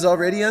 who has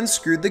already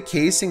unscrewed the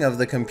casing of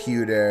the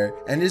computer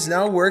and is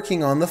now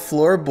working on the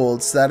floor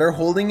bolts that are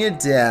holding it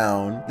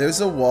down.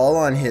 There's a wall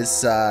on his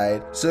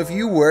side, so if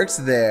you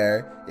worked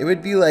there, it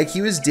would be like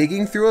he was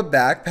digging through a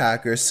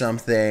backpack or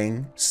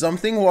something.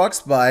 Something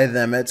walks by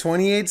them at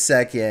 28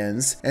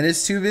 seconds and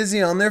is too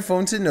busy on their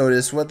phone to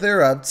notice what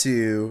they're up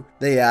to.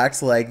 They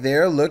act like they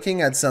are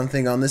looking at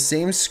something on the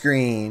same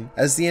screen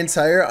as the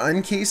entire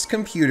uncased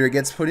computer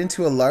gets put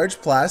into a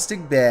large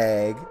plastic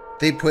bag.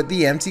 They put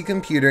the empty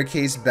computer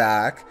case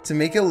back to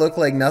make it look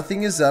like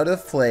nothing is out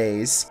of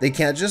place. They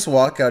can't just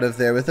walk out of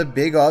there with a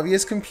big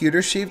obvious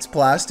computer-shaped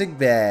plastic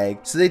bag,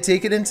 so they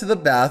take it into the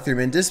bathroom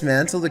and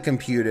dismantle the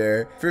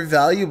computer for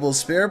valuable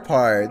spare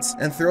parts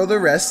and throw the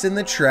rest in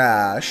the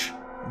trash.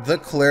 The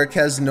clerk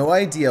has no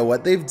idea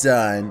what they've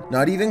done,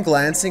 not even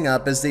glancing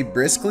up as they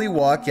briskly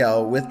walk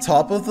out with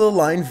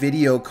top-of-the-line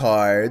video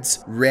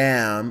cards,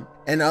 RAM,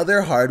 and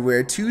other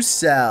hardware to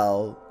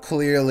sell.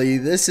 Clearly,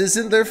 this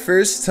isn't their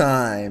first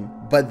time,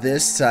 but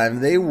this time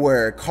they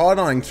were caught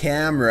on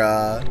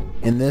camera.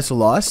 In this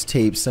lost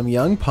tape, some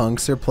young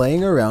punks are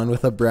playing around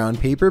with a brown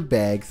paper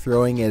bag,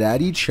 throwing it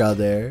at each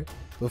other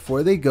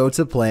before they go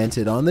to plant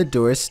it on the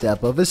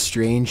doorstep of a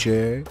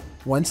stranger.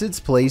 Once it's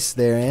placed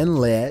there and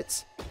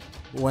lit,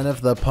 one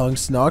of the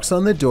punks knocks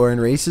on the door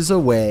and races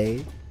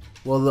away,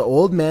 while the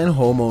old man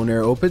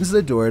homeowner opens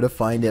the door to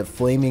find it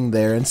flaming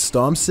there and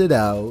stomps it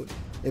out.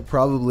 It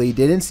probably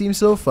didn't seem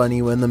so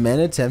funny when the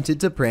men attempted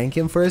to prank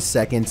him for a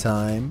second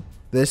time.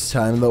 This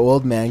time the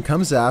old man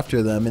comes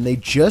after them and they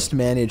just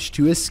manage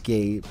to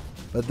escape,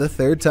 but the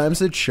third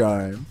time's a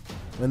charm.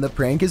 When the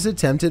prank is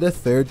attempted a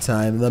third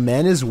time, the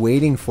man is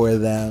waiting for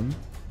them.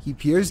 He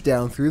peers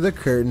down through the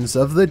curtains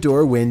of the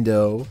door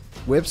window,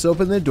 whips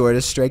open the door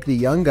to strike the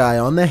young guy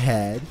on the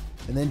head,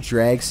 and then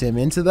drags him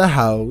into the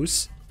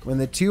house. When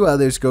the two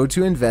others go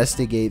to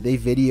investigate, they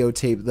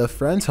videotape the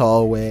front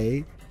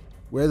hallway,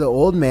 where the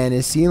old man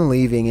is seen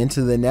leaving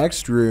into the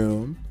next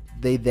room.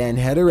 They then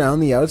head around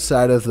the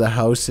outside of the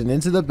house and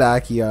into the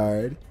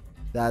backyard.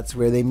 That's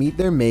where they meet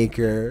their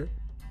maker.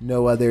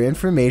 No other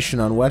information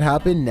on what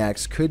happened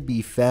next could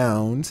be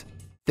found.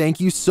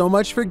 Thank you so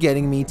much for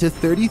getting me to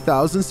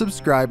 30,000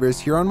 subscribers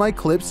here on my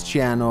Clips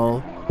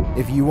channel.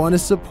 If you want to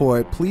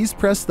support, please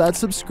press that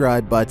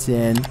subscribe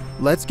button.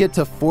 Let's get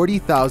to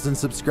 40,000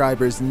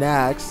 subscribers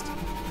next.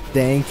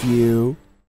 Thank you.